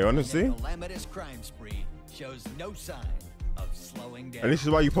 Hey, honestly. And the calamitous crime spree shows no sign of slowing down. And this is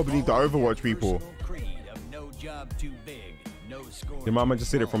why you probably need the Overwatch people. Creed of no job too big, no score. Your mama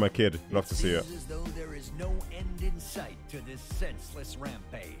just seen it from a kid. Love to see it. As though there is no end in sight to this senseless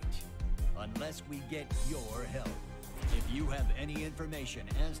rampage, unless we get your help. If you have any information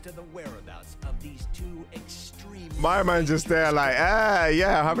as to the whereabouts of these two extreme... My man just there like,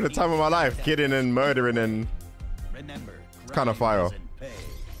 yeah, having the time of my life, kidding and murdering and... Remember, it's kind of fire. pay,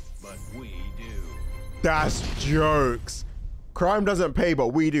 but we do. That's jokes. Crime doesn't pay, but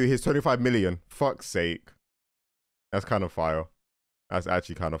we do. Here's 25 million. Fuck's sake. That's kind of fire. That's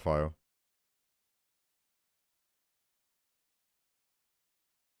actually kind of fire.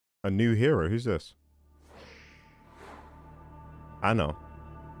 A new hero. Who's this? Anna.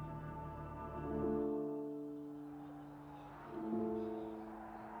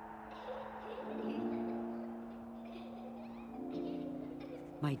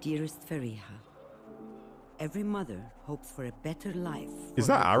 My dearest Fariha, every mother hopes for a better life. Is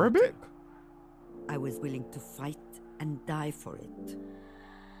that Arabic? I was willing to fight and die for it.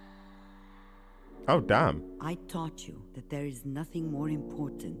 Oh, damn. I taught you that there is nothing more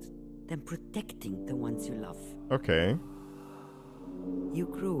important than protecting the ones you love. Okay. You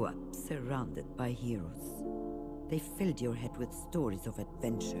grew up surrounded by heroes. They filled your head with stories of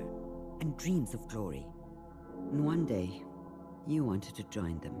adventure, and dreams of glory. And one day, you wanted to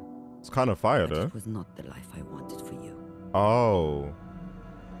join them. It's kind of fire, But though. it was not the life I wanted for you. Oh.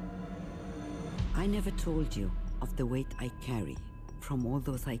 I never told you of the weight I carry from all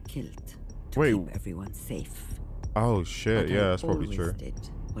those I killed to Wait. keep everyone safe. Oh shit, But yeah, I that's probably always true. did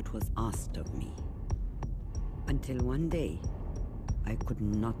what was asked of me. Until one day, I could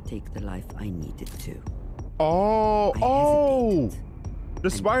not take the life I needed to. Oh, the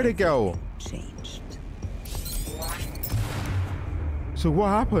Spider Girl. Changed. So what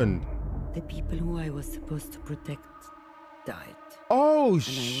happened? The people who I was supposed to protect died. Oh and I was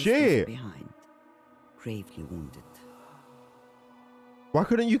shit! left behind, gravely wounded. Why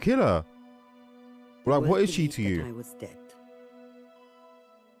couldn't you kill her? The Like, what world is she believed to that you? I was dead.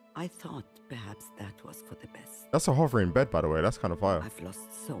 I thought perhaps that was for the best. That's a hovering bed, by the way. That's kind of fire. I've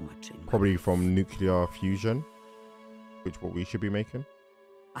lost so much in my Probably life. from nuclear fusion, which what we should be making.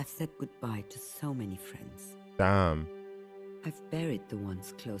 I've said goodbye to so many friends. Damn. I've buried the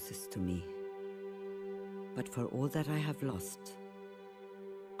ones closest to me. But for all that I have lost,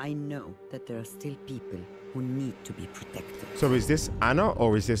 I know that there are still people who need to be protected. So is this Anna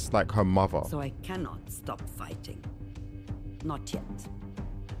or is this like her mother? So I cannot stop fighting. Not yet.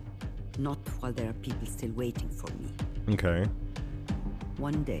 Not while there are people still waiting for me. Okay.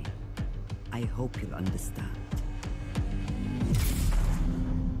 One day, I hope you'll understand.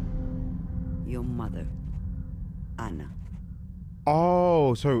 Your mother, Anna.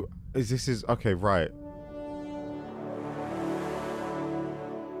 Oh, so this is okay, right?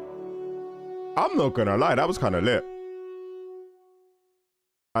 I'm not gonna lie, that was kind of lit.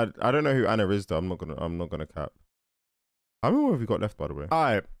 I don't know who Anna is though. I'm not gonna cap. How many have we got left, by the way? All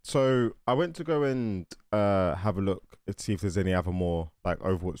right, so I went to go and have a look and see if there's any other more like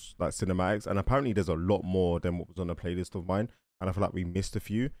Overwatch like cinematics, and apparently there's a lot more than what was on the playlist of mine, and I feel like we missed a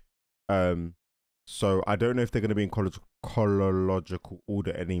few. So I don't know if they're gonna be in chronological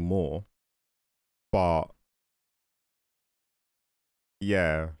order anymore, but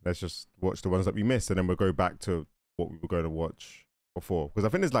yeah, let's just watch the ones that we missed, and then we'll go back to what we were going to watch before, because I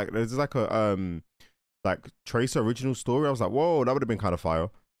think there's like a like Tracer original story. I was like, whoa, that would have been kind of fire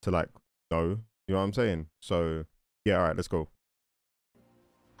to like know, you know what I'm saying? So yeah, all right, let's go.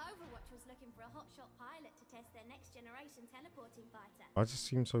 Overwatch was looking for a hotshot pilot to test their next generation teleporting fighter. I just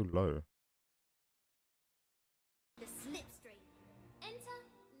seem so low. The slipstream. Enter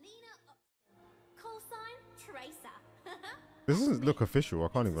Lena Upton. Call sign Tracer. This doesn't look official. I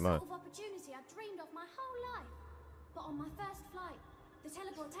can't even lie. Sort of opportunity I dreamed of my whole life. But on my first flight, the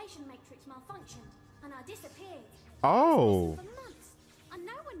teleportation matrix malfunctioned and I disappeared. Oh. For months, and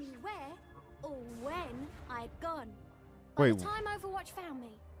no one knew where or when I'd gone. Wait. By the time Overwatch found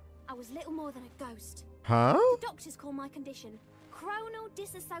me, I was little more than a ghost. Huh? The doctors call my condition chronal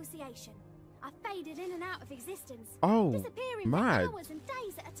disassociation. I faded in and out of existence, disappearing mad. for hours and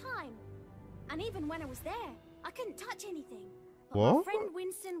days at a time. And even when I was there, I couldn't touch anything. But What? my friend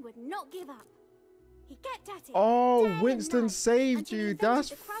Winston would not give up. He kept at it. Oh, Winston saved you. That's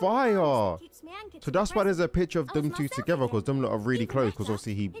fire. So that's why there's a picture of them two together, because them lot are really close, because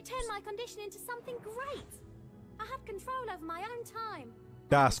obviously he... It turned my condition into something great. I had control over my own time.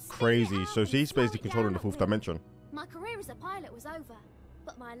 That's crazy. So she's basically controlling the fourth dimension. My career as a pilot was over,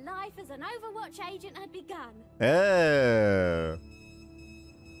 but my life as an Overwatch agent had begun. Yeah.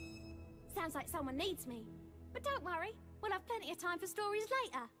 Sounds like someone needs me. But don't worry, we'll have plenty of time for stories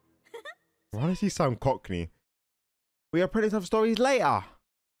later. Why does he sound cockney? We have plenty of stories later.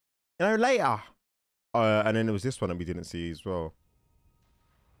 You know, later. And then there was this one that we didn't see as well.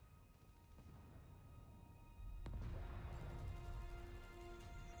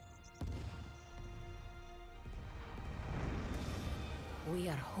 We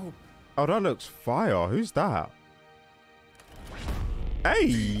are hope. Oh, that looks fire. Who's that? Hey,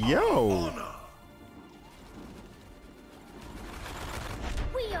 yo.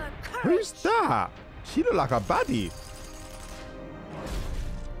 We are courage. Who's that? She look like a baddie.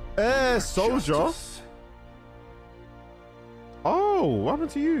 Soldier. Oh, what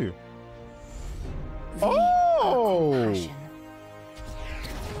happened to you? Oh.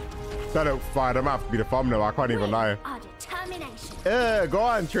 That look fire. That might have to be the thumbnail. I can't even lie. Our determination. Yeah, go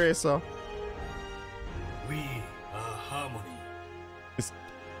on, Tracer. We are harmony. It's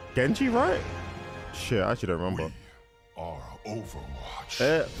Genji, right? Shit, I actually don't remember. Are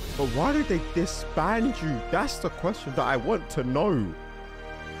Overwatch. But why did they disband you? That's the question that I want to know.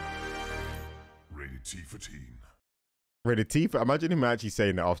 Rated T for teen. Rated T for... Imagine him actually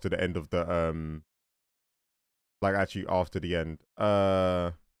saying it after the end of the... Like, actually after the end.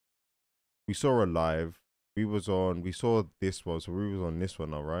 We saw her live. We saw this one, so we was on this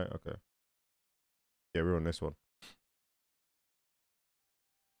one now, right? Okay. Yeah, we're on this one.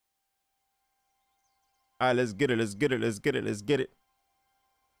 All right, let's get it. Let's get it. Let's get it. Let's get it.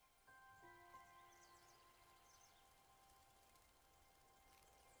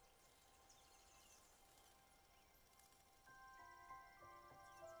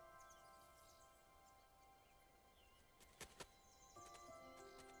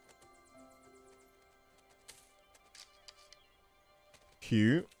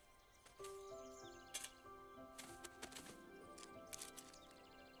 Cute.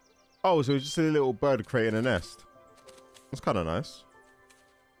 Oh, so it's just a little bird creating a nest. That's kind of nice.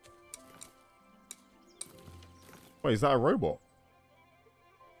 Wait, is that a robot?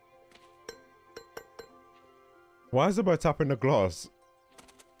 Why is the bird tapping the glass?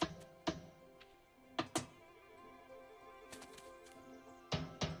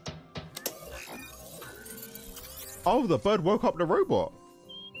 Oh, the bird woke up the robot.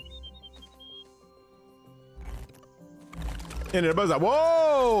 And the bird's like,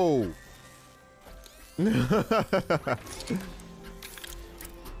 whoa!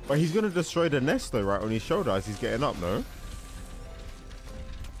 But he's gonna destroy the nest though, right? On his shoulder as he's getting up, no?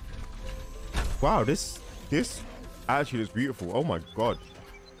 Wow, this actually looks beautiful. Oh my god.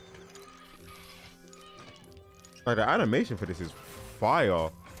 Like the animation for this is fire.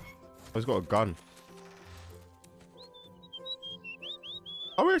 Oh, he's got a gun.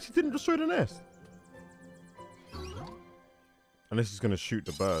 Oh, we actually didn't destroy the nest. Unless he's gonna shoot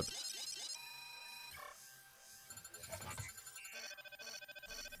the bird.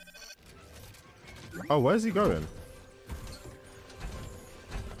 Oh, where's he going?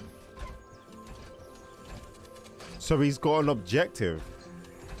 So he's got an objective.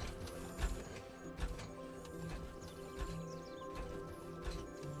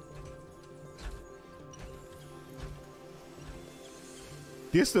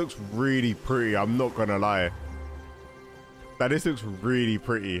 This looks really pretty, I'm not gonna lie. Like, this looks really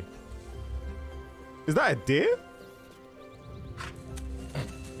pretty. Is that a deer?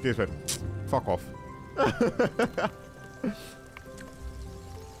 Deer's went, fuck off.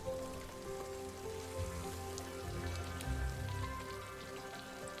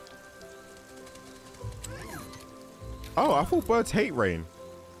 Oh, I thought birds hate rain.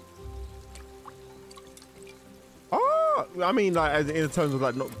 Oh, I mean, like in terms of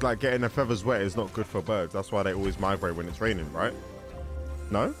like not like getting their feathers wet is not good for birds. That's why they always migrate when it's raining, right?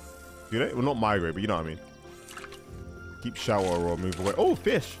 No? Do they? Well, not migrate, but you know what I mean. Keep shelter or move away. Oh,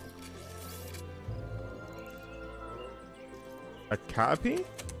 fish. A caterpie?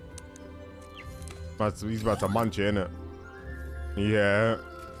 He's about to munch it, innit? Yeah.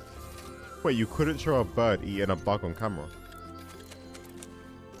 Wait, you couldn't show a bird eating a bug on camera?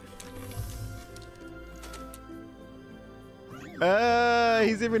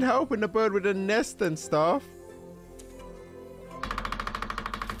 He's even helping the bird with the nest and stuff.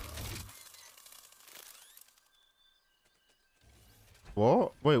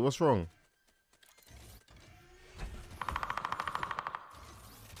 What? Wait, what's wrong?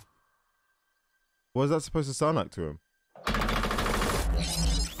 What is that supposed to sound like to him?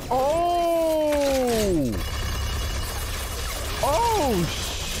 Oh! Oh,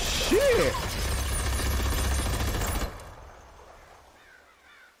 shit!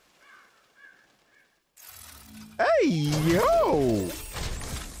 Hey, yo!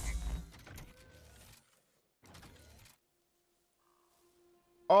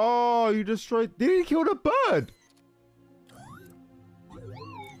 Oh, you destroyed... Did he kill the bird?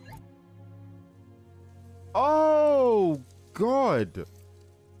 Oh, God.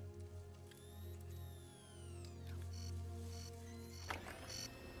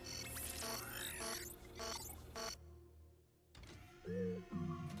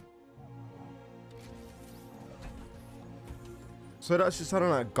 So that's just sounding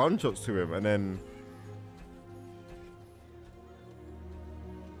like gunshots to him, and then...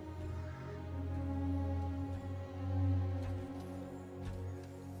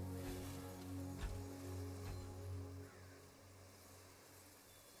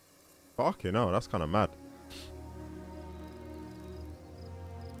 Fucking hell, that's kind of mad.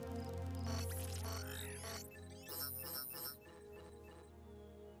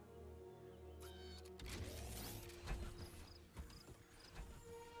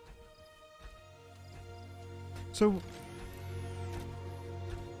 So,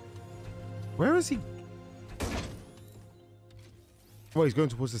 where is he? Oh, he's going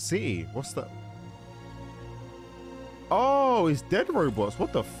towards the city. What's that? Oh, it's dead robots.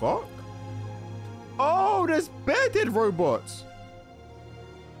 What the fuck? Oh, there's bare dead robots.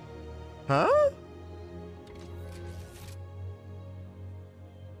 Huh?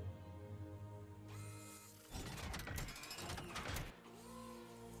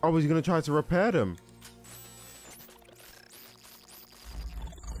 Oh, was he gonna try to repair them?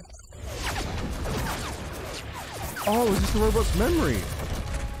 Oh, is this the robot's memory?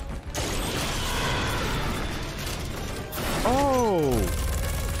 Oh!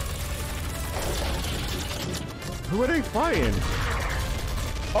 Who are they fighting?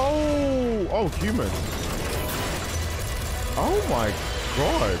 Oh! Oh, humans. Oh my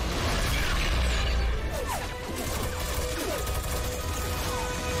god.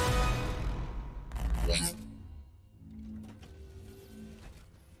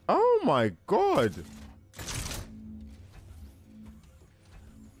 Oh my god.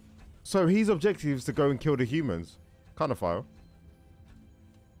 So his objective is to go and kill the humans. Kind of fire.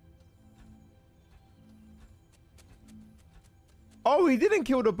 Oh, he didn't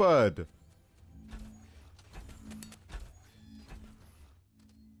kill the bird.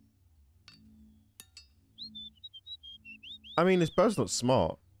 I mean, this bird's not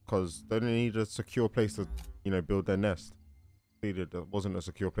smart because they don't need a secure place to, you know, build their nest. It wasn't a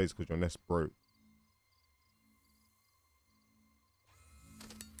secure place because your nest broke.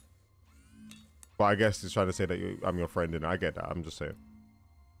 But I guess it's trying to say that I'm your friend, and I get that. I'm just saying.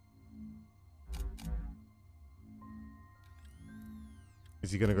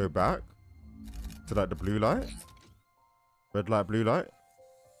 Is he gonna go back to like the blue light? Red light, blue light?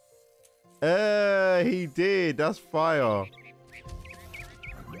 He did. That's fire.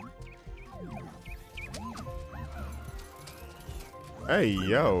 Hey,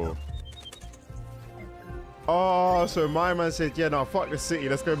 yo. Oh, so my man said, yeah, no, fuck the city.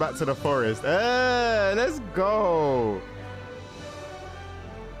 Let's go back to the forest. Let's go.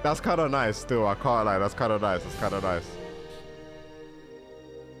 That's kind of nice still. I can't lie. That's kind of nice. That's kind of nice.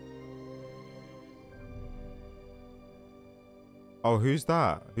 Oh, who's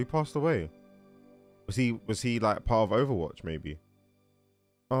that? Who passed away? Was he like part of Overwatch maybe?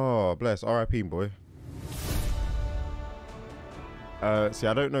 Oh, bless. R.I.P. boy. See,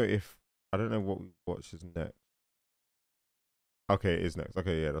 I don't know what we watch is next. Okay, it is next.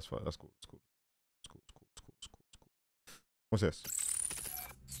 Okay, yeah, that's fine. That's cool. It's cool. It's cool. It's cool. It's cool. It's cool. It's cool. What's this?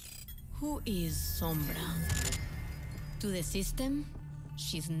 Who is Sombra? To the system,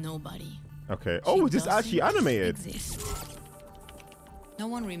 she's nobody. Okay. Oh, is this actually animated? Exist. No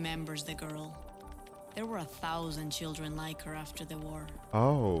one remembers the girl. There were 1,000 children like her after the war.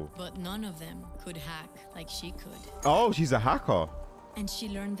 Oh. But none of them could hack like she could. Oh, she's a hacker. And she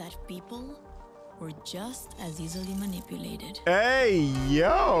learned that people were just as easily manipulated. Hey,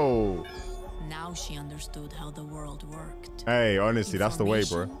 yo. Now she understood how the world worked. Hey, honestly, that's the way,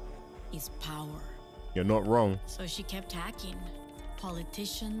 bro. Is power. You're not wrong. So she kept hacking.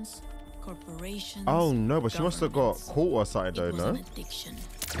 Politicians, corporations. Oh no, but she must have got caught or something, though, no? Addiction.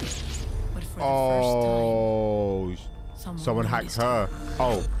 But for the first time, someone hacked her.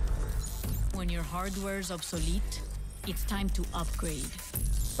 Oh. When your hardware's obsolete, it's time to upgrade.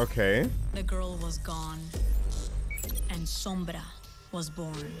 Okay. The girl was gone, and Sombra was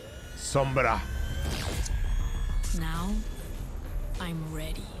born. Sombra. Now, I'm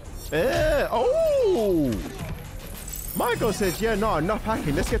ready. Oh! Michael says, yeah, no, enough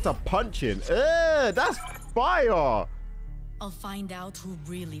hacking. Let's get to punching. That's fire. I'll find out who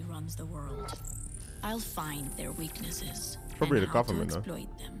really runs the world. I'll find their weaknesses. Probably and the how government, to though.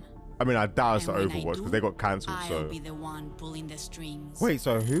 Exploit them. I mean, I doubt it's the And when I Overwatch because they got cancelled. I'll So be the one pulling the strings. wait,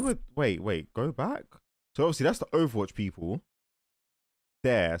 so who would wait? Go back. So obviously that's the Overwatch people.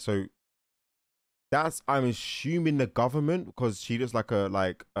 There, so that's I'm assuming the government because she looks like a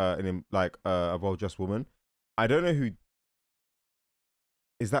well-dressed woman. I don't know who.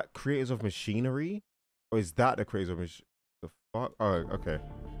 Is that creators of machinery, or is that the creators of machine? The fuck? Oh, okay.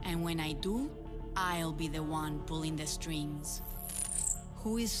 And when I do, I'll be the one pulling the strings.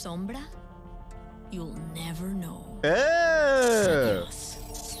 Who is Sombra? You'll never know.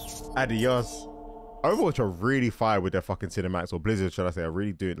 Adios. Overwatch are really fire with their fucking cinematics, or Blizzard, should I say, are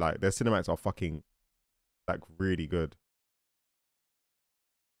really doing, like, their cinematics are fucking, like, really good.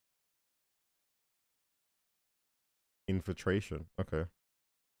 Infiltration. Okay.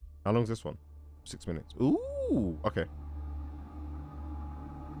 How long's this one? 6 minutes. Ooh, okay.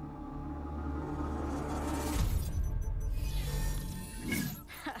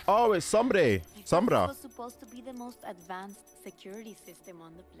 Oh, it's somebody. Sombra. It was supposed to be the most advanced security system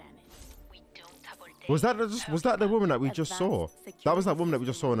on the planet. We don't have our day. Was that the woman that we just saw? That was that woman that we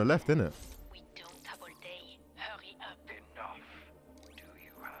just saw on the left, isn't it? We don't have our day. Hurry up. Enough. Do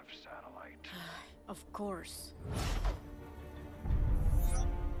you have satellite? Of course.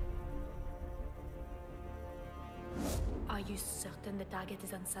 Are you certain the target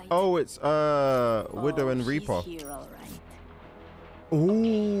is on site? Oh, it's Widow and Reaper. She's here, all right.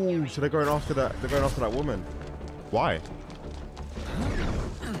 Ooh, so they're going after that. They're going after that woman. Why?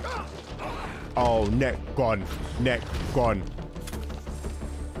 Oh, neck gone. Neck gone.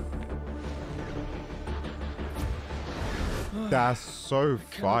 That's so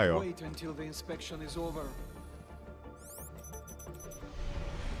fire. Wait until the inspection is over.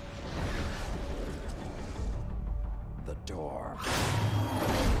 The door.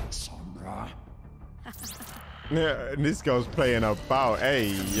 Sombra. Yeah, and this girl's playing about. Hey,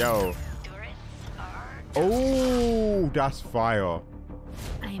 yo. Oh, that's fire.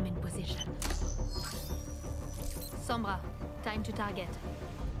 I am in position. Sombra, time to target.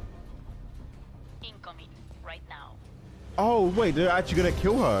 Incoming, right now. Oh, wait, they're actually gonna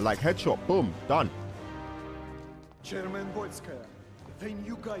kill her. Like, headshot, boom, done. Chairman Voitskaya, the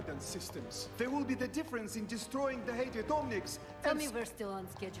new guidance systems. There will be the difference in destroying the hated Omnics. Tell me we're still on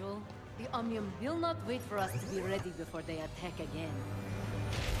schedule. The Omnium will not wait for us to be ready before they attack again.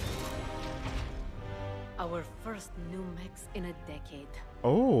 Our first new mechs in a decade.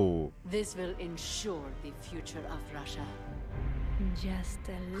 Oh. This will ensure the future of Russia. Just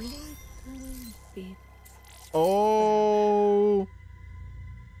a little bit. Oh.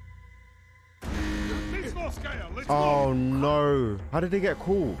 Oh no. How did they get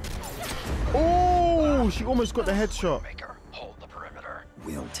caught? Oh, she almost got the headshot. Hold the perimeter.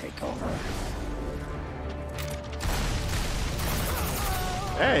 We'll take over.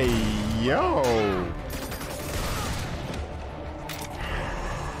 Hey, yo.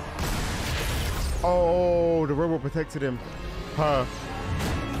 Oh, the robot protected him. Her.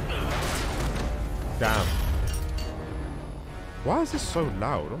 Damn. Why is this so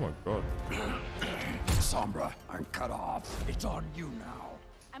loud? Oh my god. Sombra, I'm cut off. It's on you now.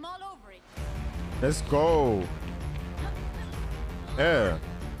 I'm all over it. Let's go. Yeah.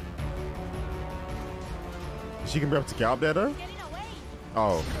 She can be able to get up there though?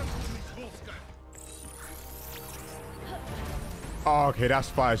 Oh. Oh, okay, that's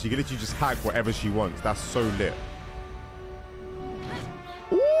fire. She can literally just hack whatever she wants. That's so lit.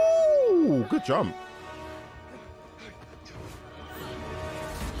 Ooh, good jump.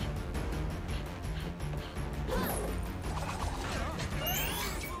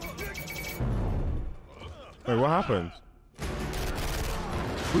 Wait, what happened?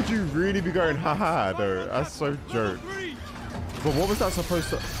 Would you really be going haha though? That's so joke. But what was that supposed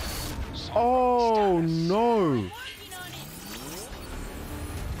to? Oh no.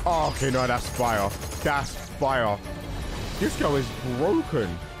 Oh, okay, no, that's fire. That's fire. This girl is broken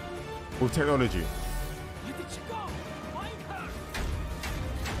with technology.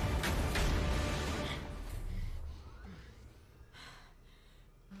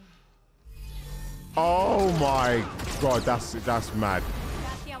 Oh my god, that's mad.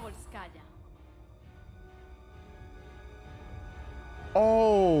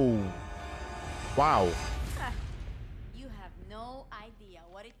 Oh, wow. You have no idea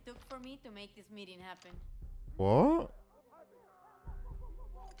what it took for me to make this meeting happen. What?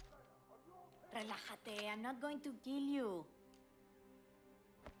 Relájate, I'm not going to kill you.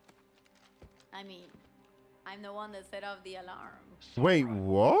 I mean, I'm the one that set off the alarm. Wait,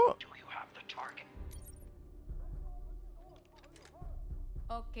 what? Do you have the target?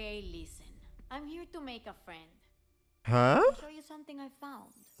 Okay, listen. I'm here to make a friend. Huh? I'll show you something I found.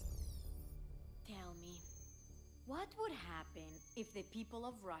 Tell me, what would happen if the people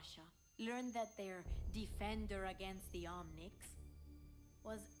of Russia learned that their defender against the Omnics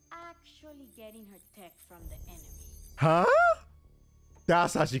was actually getting her tech from the enemy? Huh?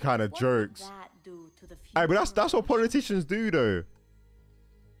 That's actually kind of jokes. What would that do to the Hey, but that's what politicians do though.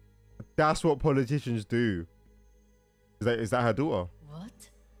 That's what politicians do. Is that her daughter? What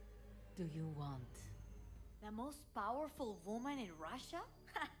do you want? The most powerful woman in Russia?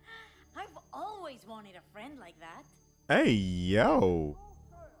 I've always wanted a friend like that. Hey, yo.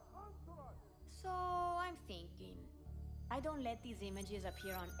 So I'm thinking, I don't let these images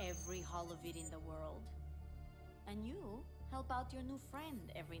appear on every holovid in the world. And you help out your new friend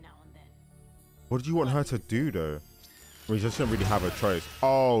every now and then. What do you want her to do though? We just don't really have a choice.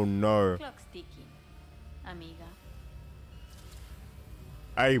 Oh no. Clock's ticking, amiga.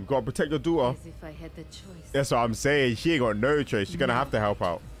 Hey, you gotta protect your daughter. As if I had the choice. That's what I'm saying. She ain't got no choice. She's gonna have to help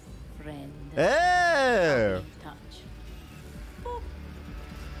out. Friend. Hey!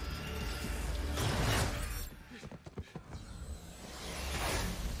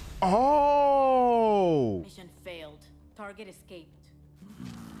 Oh! Mission failed. Target escaped.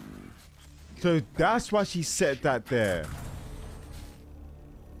 So that's why she said that there.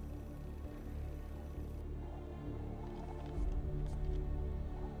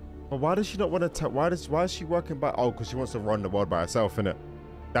 But why does she not want to? Why is she working by? Oh, because she wants to run the world by herself, innit?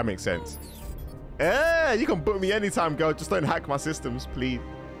 That makes sense. Yeah, you can book me anytime, girl. Just don't hack my systems, please.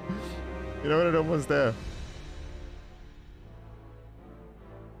 You know, one of them ones there.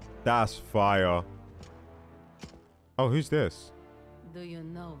 That's fire. Oh, who's this? Do you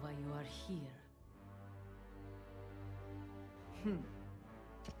know why you are here?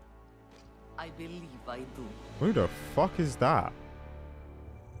 I believe I do. Who the fuck is that?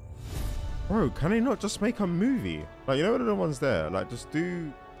 Bro, can they not just make a movie? Like, you know what the ones there? Like, just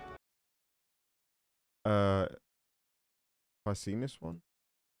do... Have I seen this one?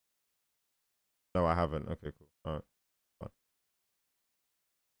 No, I haven't. Okay, cool. All right.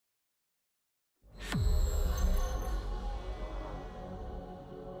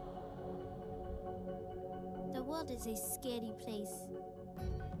 The world is a scary place.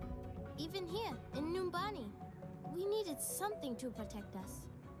 Even here, in Numbani, we needed something to protect us.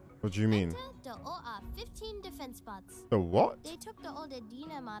 What do you mean? Enter the OR-15 defense spots. The what? They took the old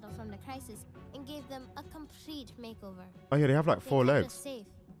Adina model from the Crisis and gave them a complete makeover. Oh yeah, they have like 4 legs. Safe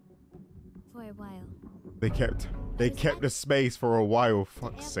for a while. They kept the space for a while.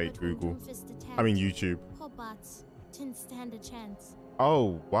 Fuck's sake, Google. I mean YouTube. Robots didn't stand a chance.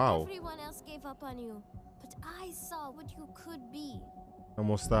 Oh wow. Everyone else gave up on you, but I saw what you could be. And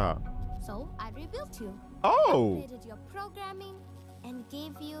what's that? So I rebuilt you. Oh. Upgraded your programming and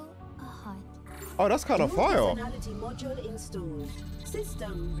gave you a heart. Oh, that's kind of fire. Personality module installed.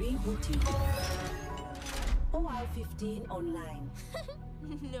 System rebooted. OR-15 online.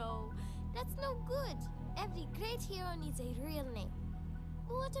 No, that's no good. Every great hero needs a real name.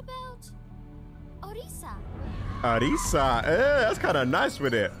 What about Orisa? Orisa, that's kind of nice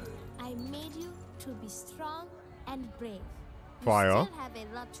with it. I made you to be strong and brave. Fire. You still have a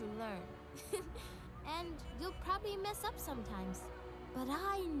lot to learn. And you'll probably mess up sometimes. But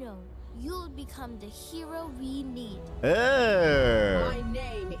I know you'll become the hero we need. My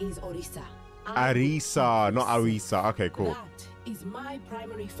name is Orisa. Orisa, not Arisa. Okay, cool. That is my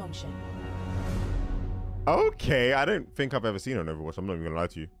primary function. Okay, I don't think I've ever seen her on Overwatch. I'm not even gonna lie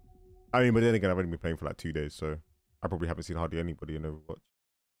to you. I mean, but then again, I've only been playing for like 2 days, so I probably haven't seen hardly anybody in Overwatch.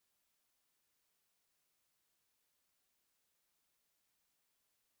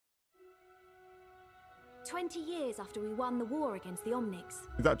 "20 years after we won the war against the Omnics.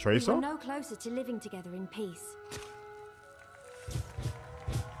 Is that Tracer? We were no closer to living together in peace.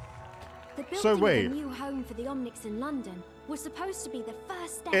 The building of a new home for the Omnics in London was supposed to be the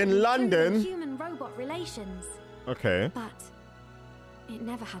first step in London human-robot relations. Okay. But it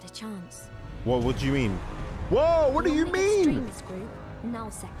never had a chance. What do you mean? Whoa, what do you mean? The extremist group,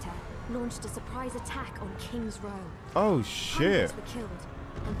 Null Sector, launched a surprise attack on King's Row. Oh shit. Hundreds were killed,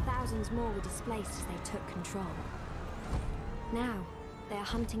 and thousands more were displaced as they took control. Now, they are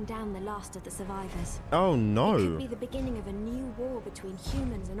hunting down the last of the survivors. Oh no. It could be the beginning of a new war between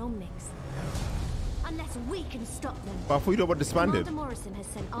humans and Omnics. Unless we can stop them. But I thought you don't want disbanded. Commander Morrison has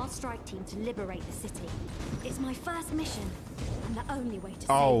sent our strike team to liberate the city. It's my first mission, and the only way to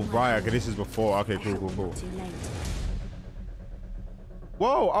save right, okay, this is before. Okay, cool. too late.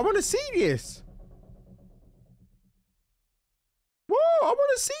 Whoa, I want to see this. Whoa, I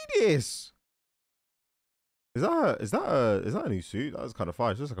want to see this. Is that a new suit? That was kind of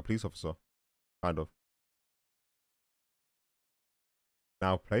fire. It's just like a police officer, kind of.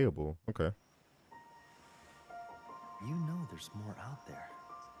 Now playable. Okay. You know there's more out there,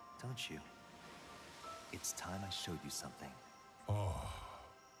 don't you? It's time I showed you something. Oh,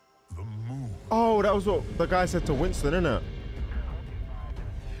 the moon. Oh, that was what the guy said to Winston, innit?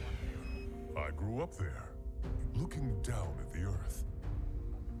 I grew up there, looking down at the earth,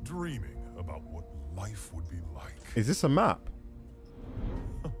 dreaming about what life would be like. Is this a map?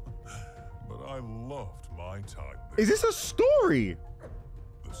 But I loved my time there. Is this a story?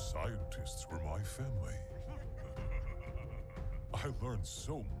 The scientists were my family. I learned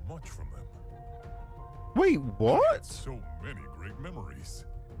so much from them. Wait, what? I had so many great memories.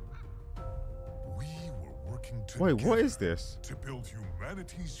 We were working together. Wait, what is this? To build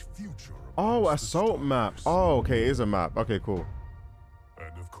humanity's future. Oh, assault map. Oh, okay, it is a map. Okay, cool.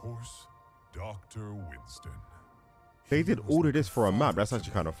 And of course, Dr. Winston. They did all of this for a map. That's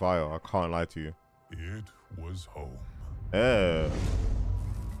actually kind of fire. I can't lie to you. It was home. Yeah.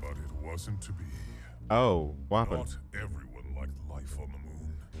 But it wasn't to be. Oh, what happened? Not everyone liked life on the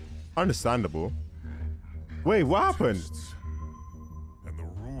moon. Understandable. Wait, what happened? And the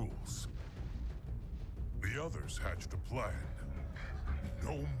rules. The others hatched a plan.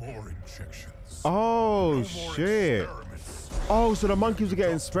 No more injections. Oh, no shit. Oh, so the monkeys were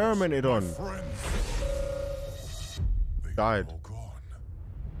getting experimented on. Friends. Died.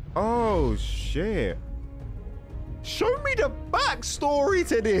 Oh shit. Show me the backstory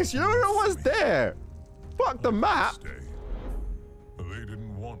to this. You don't know what's there. Fuck the map. They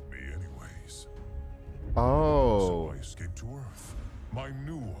didn't want me anyways. Oh. So I escaped to Earth, my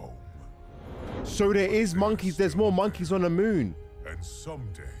new home. So there is monkeys. There's more monkeys on the moon. And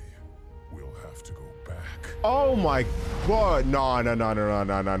someday we'll have to go back. Oh my god.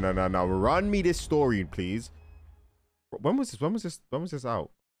 No. Run me this story, please. When was this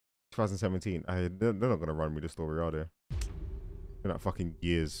out? 2017. They're not gonna run me the story, are they? In that fucking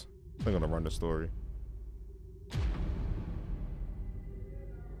years. They're gonna run the story.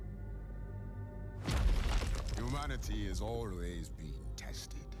 Humanity is always being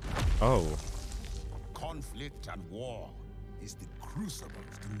tested. Oh. Conflict and war is the crucible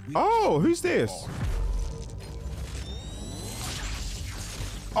through which... Oh, who's this?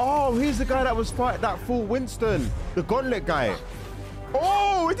 Oh, here's the guy that was fighting that fool Winston, the gauntlet guy.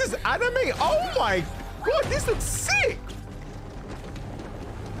 Oh, it is anime. Oh my god, this looks sick.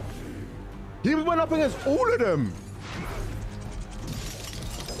 He went up against all of them.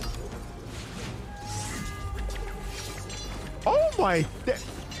 Oh my.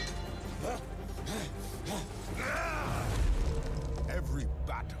 Every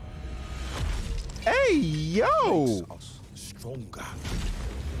battle. Hey, yo. Makes us stronger.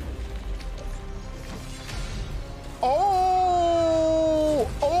 Oh!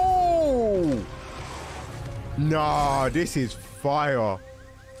 Nah, this is fire.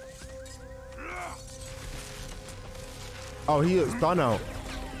 Oh, he looks done out.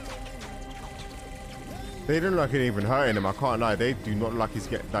 They don't look like it even hurting him. I can't lie. They do not like he's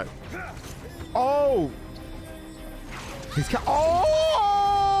getting that. Oh! He's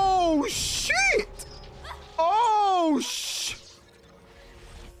oh shit! Oh shit!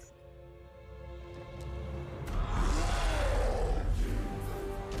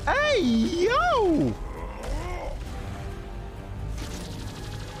 Hey, yo!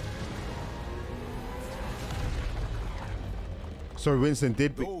 So Winston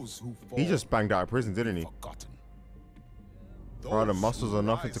did. He just banged out of prison, didn't he? Right, the muscles are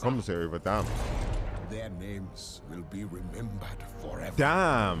nothing to compensate over. Damn. Their names will be remembered forever.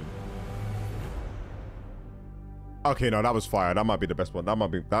 Damn. Okay, no, that was fire. That might be the best one. That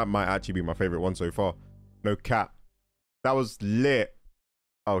might actually be my favorite one so far. No cap. That was lit.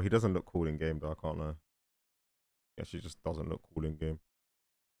 Oh, he doesn't look cool in game though. I can't lie. Yeah, she just doesn't look cool in game.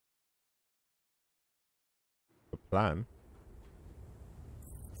 The plan.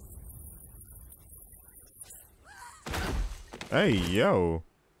 Hey, yo.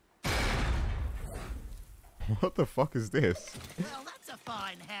 What the fuck is this? Well, that's a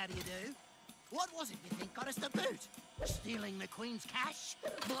fine how do you do. What was it you think got us the boot? Stealing the Queen's cash?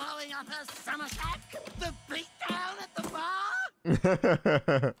 Blowing up her summer sack? The beatdown at the bar?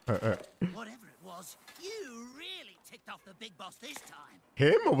 Whatever it was, you really ticked off the big boss this time.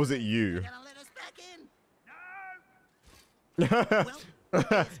 Him or was it you? You're gonna let us back in? No!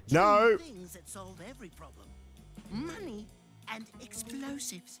 Well, no! Two things that solve every problem. Money and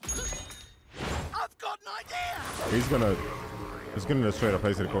explosives. I've got an idea! He's gonna straight up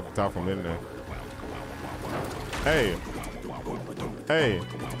place the corporate tower from in there. Hey. Hey.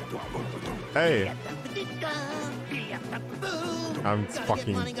 Hey. I'm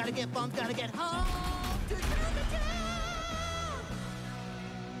fucking. Money, gotta get bumped, gotta get home.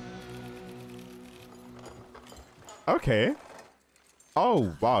 Okay.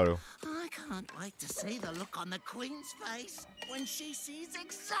 Oh, wow. I can't wait to see the look on the Queen's face when she sees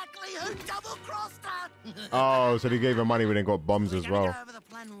exactly who double-crossed her. Oh, so they gave her money when they got bombs as well. Go over the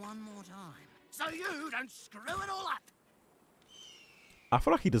plan one more time, so you don't screw it all up. I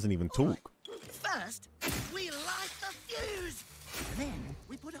feel like he doesn't even talk. First, we light the fuse. Then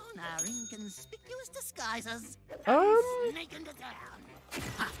we put on our inconspicuous disguises and sneak into town.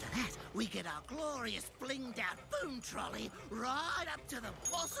 After that, we get our glorious blinged out boom trolley right up to the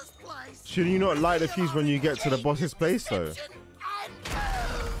boss's place. Should you not light the fuse when you get to the boss's place, though? And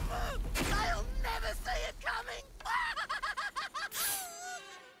boom! They'll never see it coming.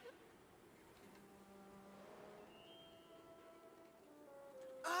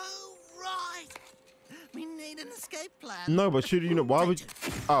 Oh, right. We need an escape plan. No, but should you not? Why would you?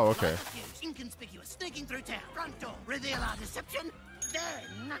 Oh, okay. Inconspicuous, sneaking through town. Front door, reveal our deception.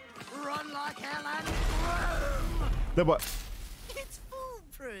 Then run like hell and boom! No, but. It's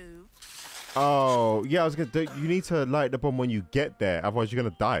foolproof. Oh, yeah, I was gonna. You need to light the bomb when you get there, otherwise you're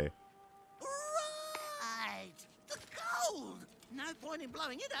gonna die. Right, the gold. No point in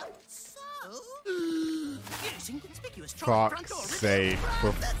blowing it up. So use inconspicuous. Fuck's sake!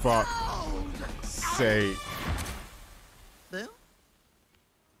 For fuck's sake! Boom.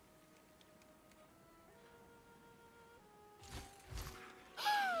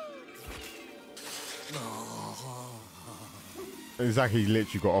 Exactly, he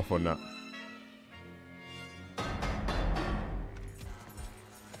literally got off on that.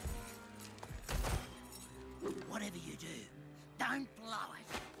 Whatever you do, don't blow it.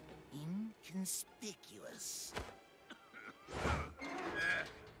 Inconspicuous.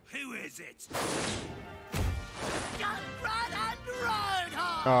 Who is it? Jump right and road.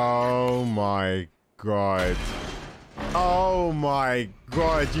 Oh my god. Oh my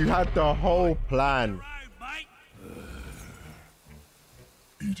god, you had the whole plan.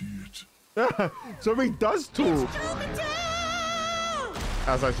 Idiot. So he does talk.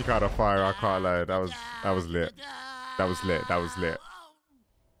 That's actually kind of fire, I can't lie. That was lit. That was lit. That was lit.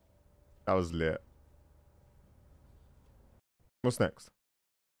 That was lit. What's next?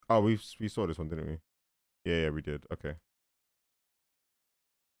 Oh, we saw this one, didn't we? Yeah, we did. Okay.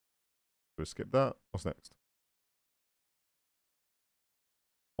 We'll skip that. What's next?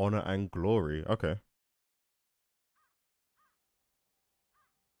 Honor and Glory. Okay.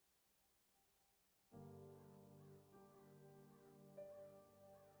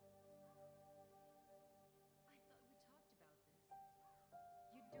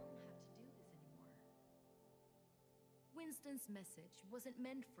 Winston's message wasn't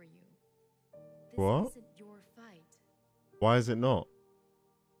meant for you. This What? isn't your fight. Why is it not?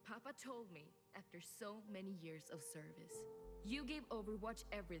 Papa told me after so many years of service, you gave Overwatch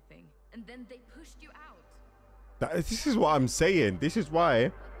everything, and then they pushed you out. This is what I'm saying. This is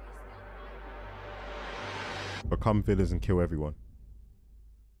why. Become villains and kill everyone.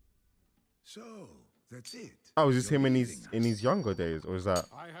 So, that's it. Oh, is this him in his younger days, or is that?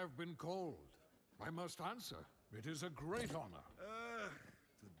 I have been called. I must answer. It is a great honor.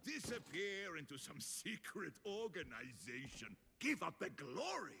 To disappear into some secret organization. Give up the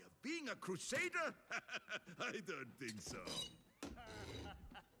glory of being a crusader? I don't think so.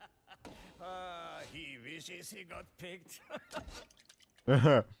 He wishes he got picked.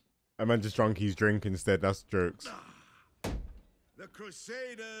 I meant just drunk his drink instead. That's jokes. The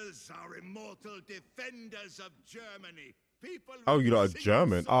Crusaders are immortal defenders of Germany. People Oh, you lot are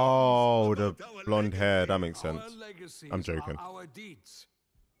German. Oh, the blonde hair. That makes sense. I'm joking. Our deeds.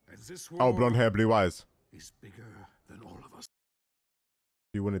 And this Oh, blonde hair, blue eyes. is bigger than all of us.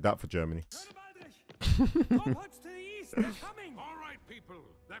 You wanted that for Germany. All right, people.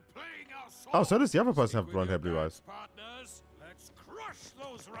 They're playing our song. Oh, so does the other person have blonde hair, blue eyes? Partners, let's crush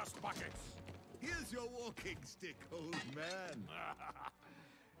those rust buckets. Here's your walking stick, old man.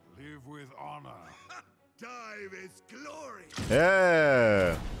 Live with honor. Dive is glory.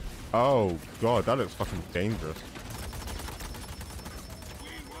 Yeah. Oh, God, that looks fucking dangerous.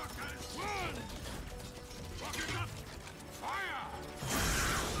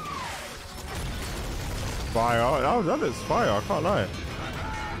 Fire. Oh, that looks fire. I can't lie.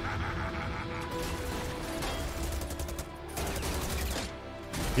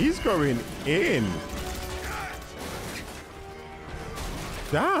 He's going in.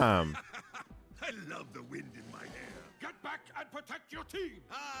 Damn. I love the wind in my hair. Get back and protect your team.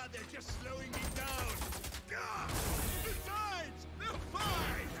 Ah, they're just slowing me down. Ah, besides, they're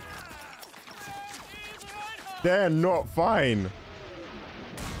fine. They're not fine.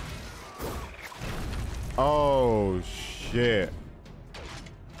 Oh, shit.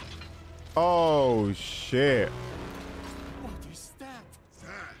 Oh, shit. What is that?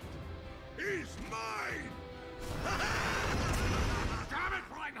 That is mine. Damn it,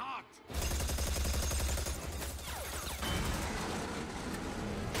 Reinhardt.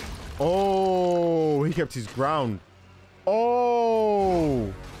 Oh, he kept his ground.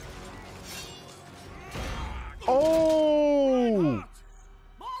 Oh. Oh.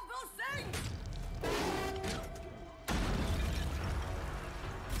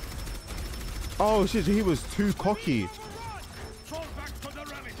 Oh shit, he was too cocky. Fall back to the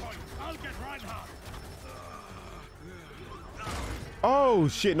rally point. I'll get Reinhardt. Oh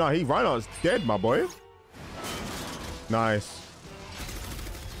shit, no, Reinhardt's dead, my boy. Nice.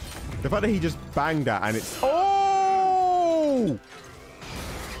 The fact that he just banged that and it's oh!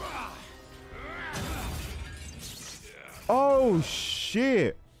 Oh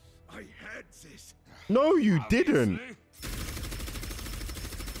shit. I had this. No, you didn't.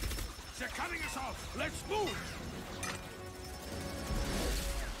 They're cutting us off. Let's move.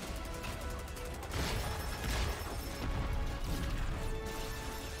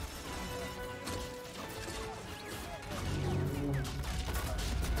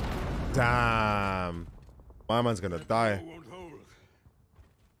 Damn. My man's gonna die. Won't hold.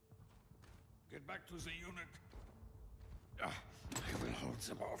 Get back to the unit. I will hold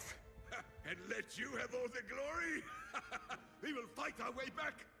them off. And let you have all the glory? We will fight our way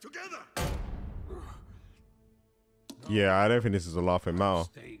back together. Yeah, I don't think this is a laughing matter.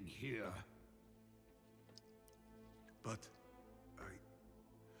 Staying here. But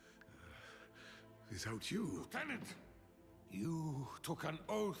without you... Lieutenant, you took an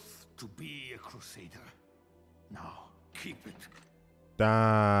oath to be a crusader. Now, keep it.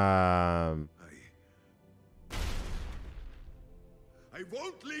 Damn. I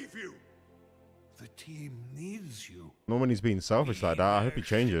won't leave you. The team needs you. Not when he's being selfish like that. I hope he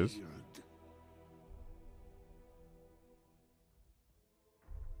changes.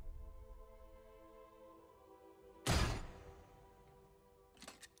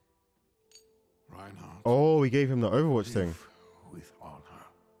 Reinhardt. Oh, he gave him the Overwatch thing. With honor.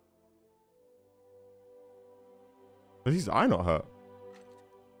 Is his eye not hurt?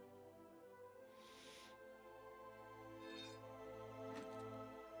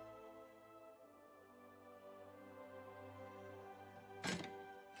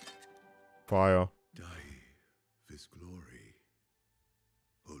 Fire. Die with glory,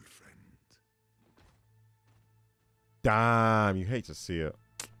 old friend. Damn, you hate to see it.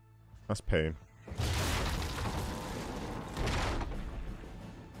 That's pain.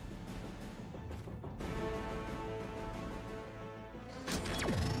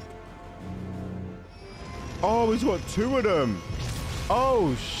 Oh, he's got two of them.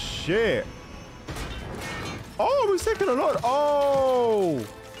 Oh, shit. Oh, he's taking a lot. Oh.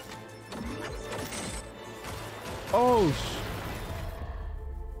 Oh,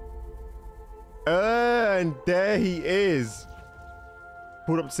 and there he is.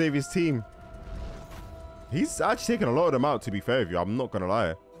 Pulled up to save his team. He's actually taking a lot of them out, to be fair with you. I'm not going to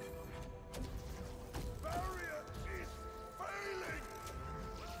lie.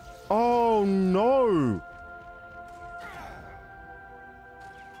 Oh, no.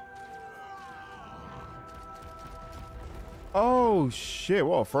 Oh, shit.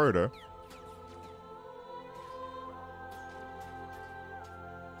 What a throw, though.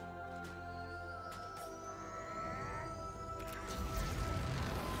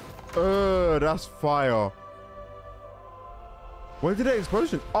 That's fire. Where did that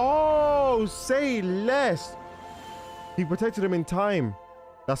explosion? Oh, say less. He protected him in time.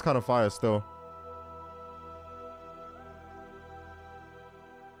 That's kind of fire still.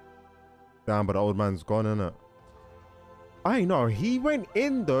 Damn, but the old man's gone, innit? I know. He went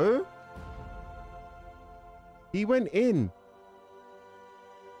in, though. He went in.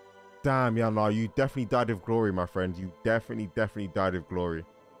 Damn, yeah, no, you definitely died of glory, my friend. You definitely died of glory.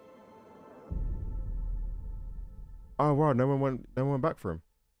 Oh wow, no one went back for him.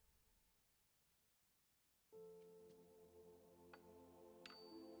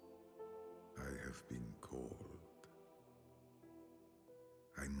 I have been called.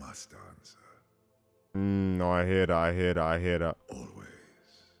 I must answer. No, I hear that, I hear that, I hear that. Always.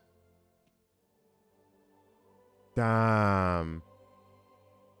 Damn.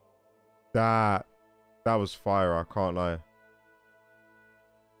 That was fire, I can't lie.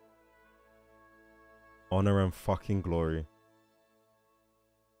 Honor and fucking glory.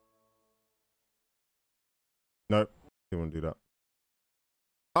 Nope. Didn't want to do that.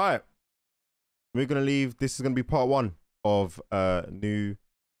 Alright. We're going to leave. This is going to be part 1 of new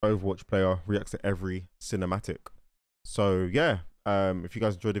Overwatch player reacts to every cinematic. So, yeah. If you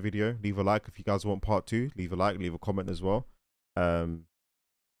guys enjoyed the video, leave a like. If you guys want part 2, leave a like, leave a comment as well.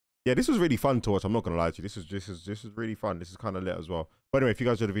 Yeah, this was really fun to watch. I'm not going to lie to you. This is really fun. This is kind of lit as well. But anyway, if you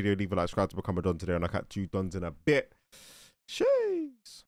guys enjoyed the video, leave a like, subscribe to become a Don today, and I'll catch you Dons in a bit. Shit.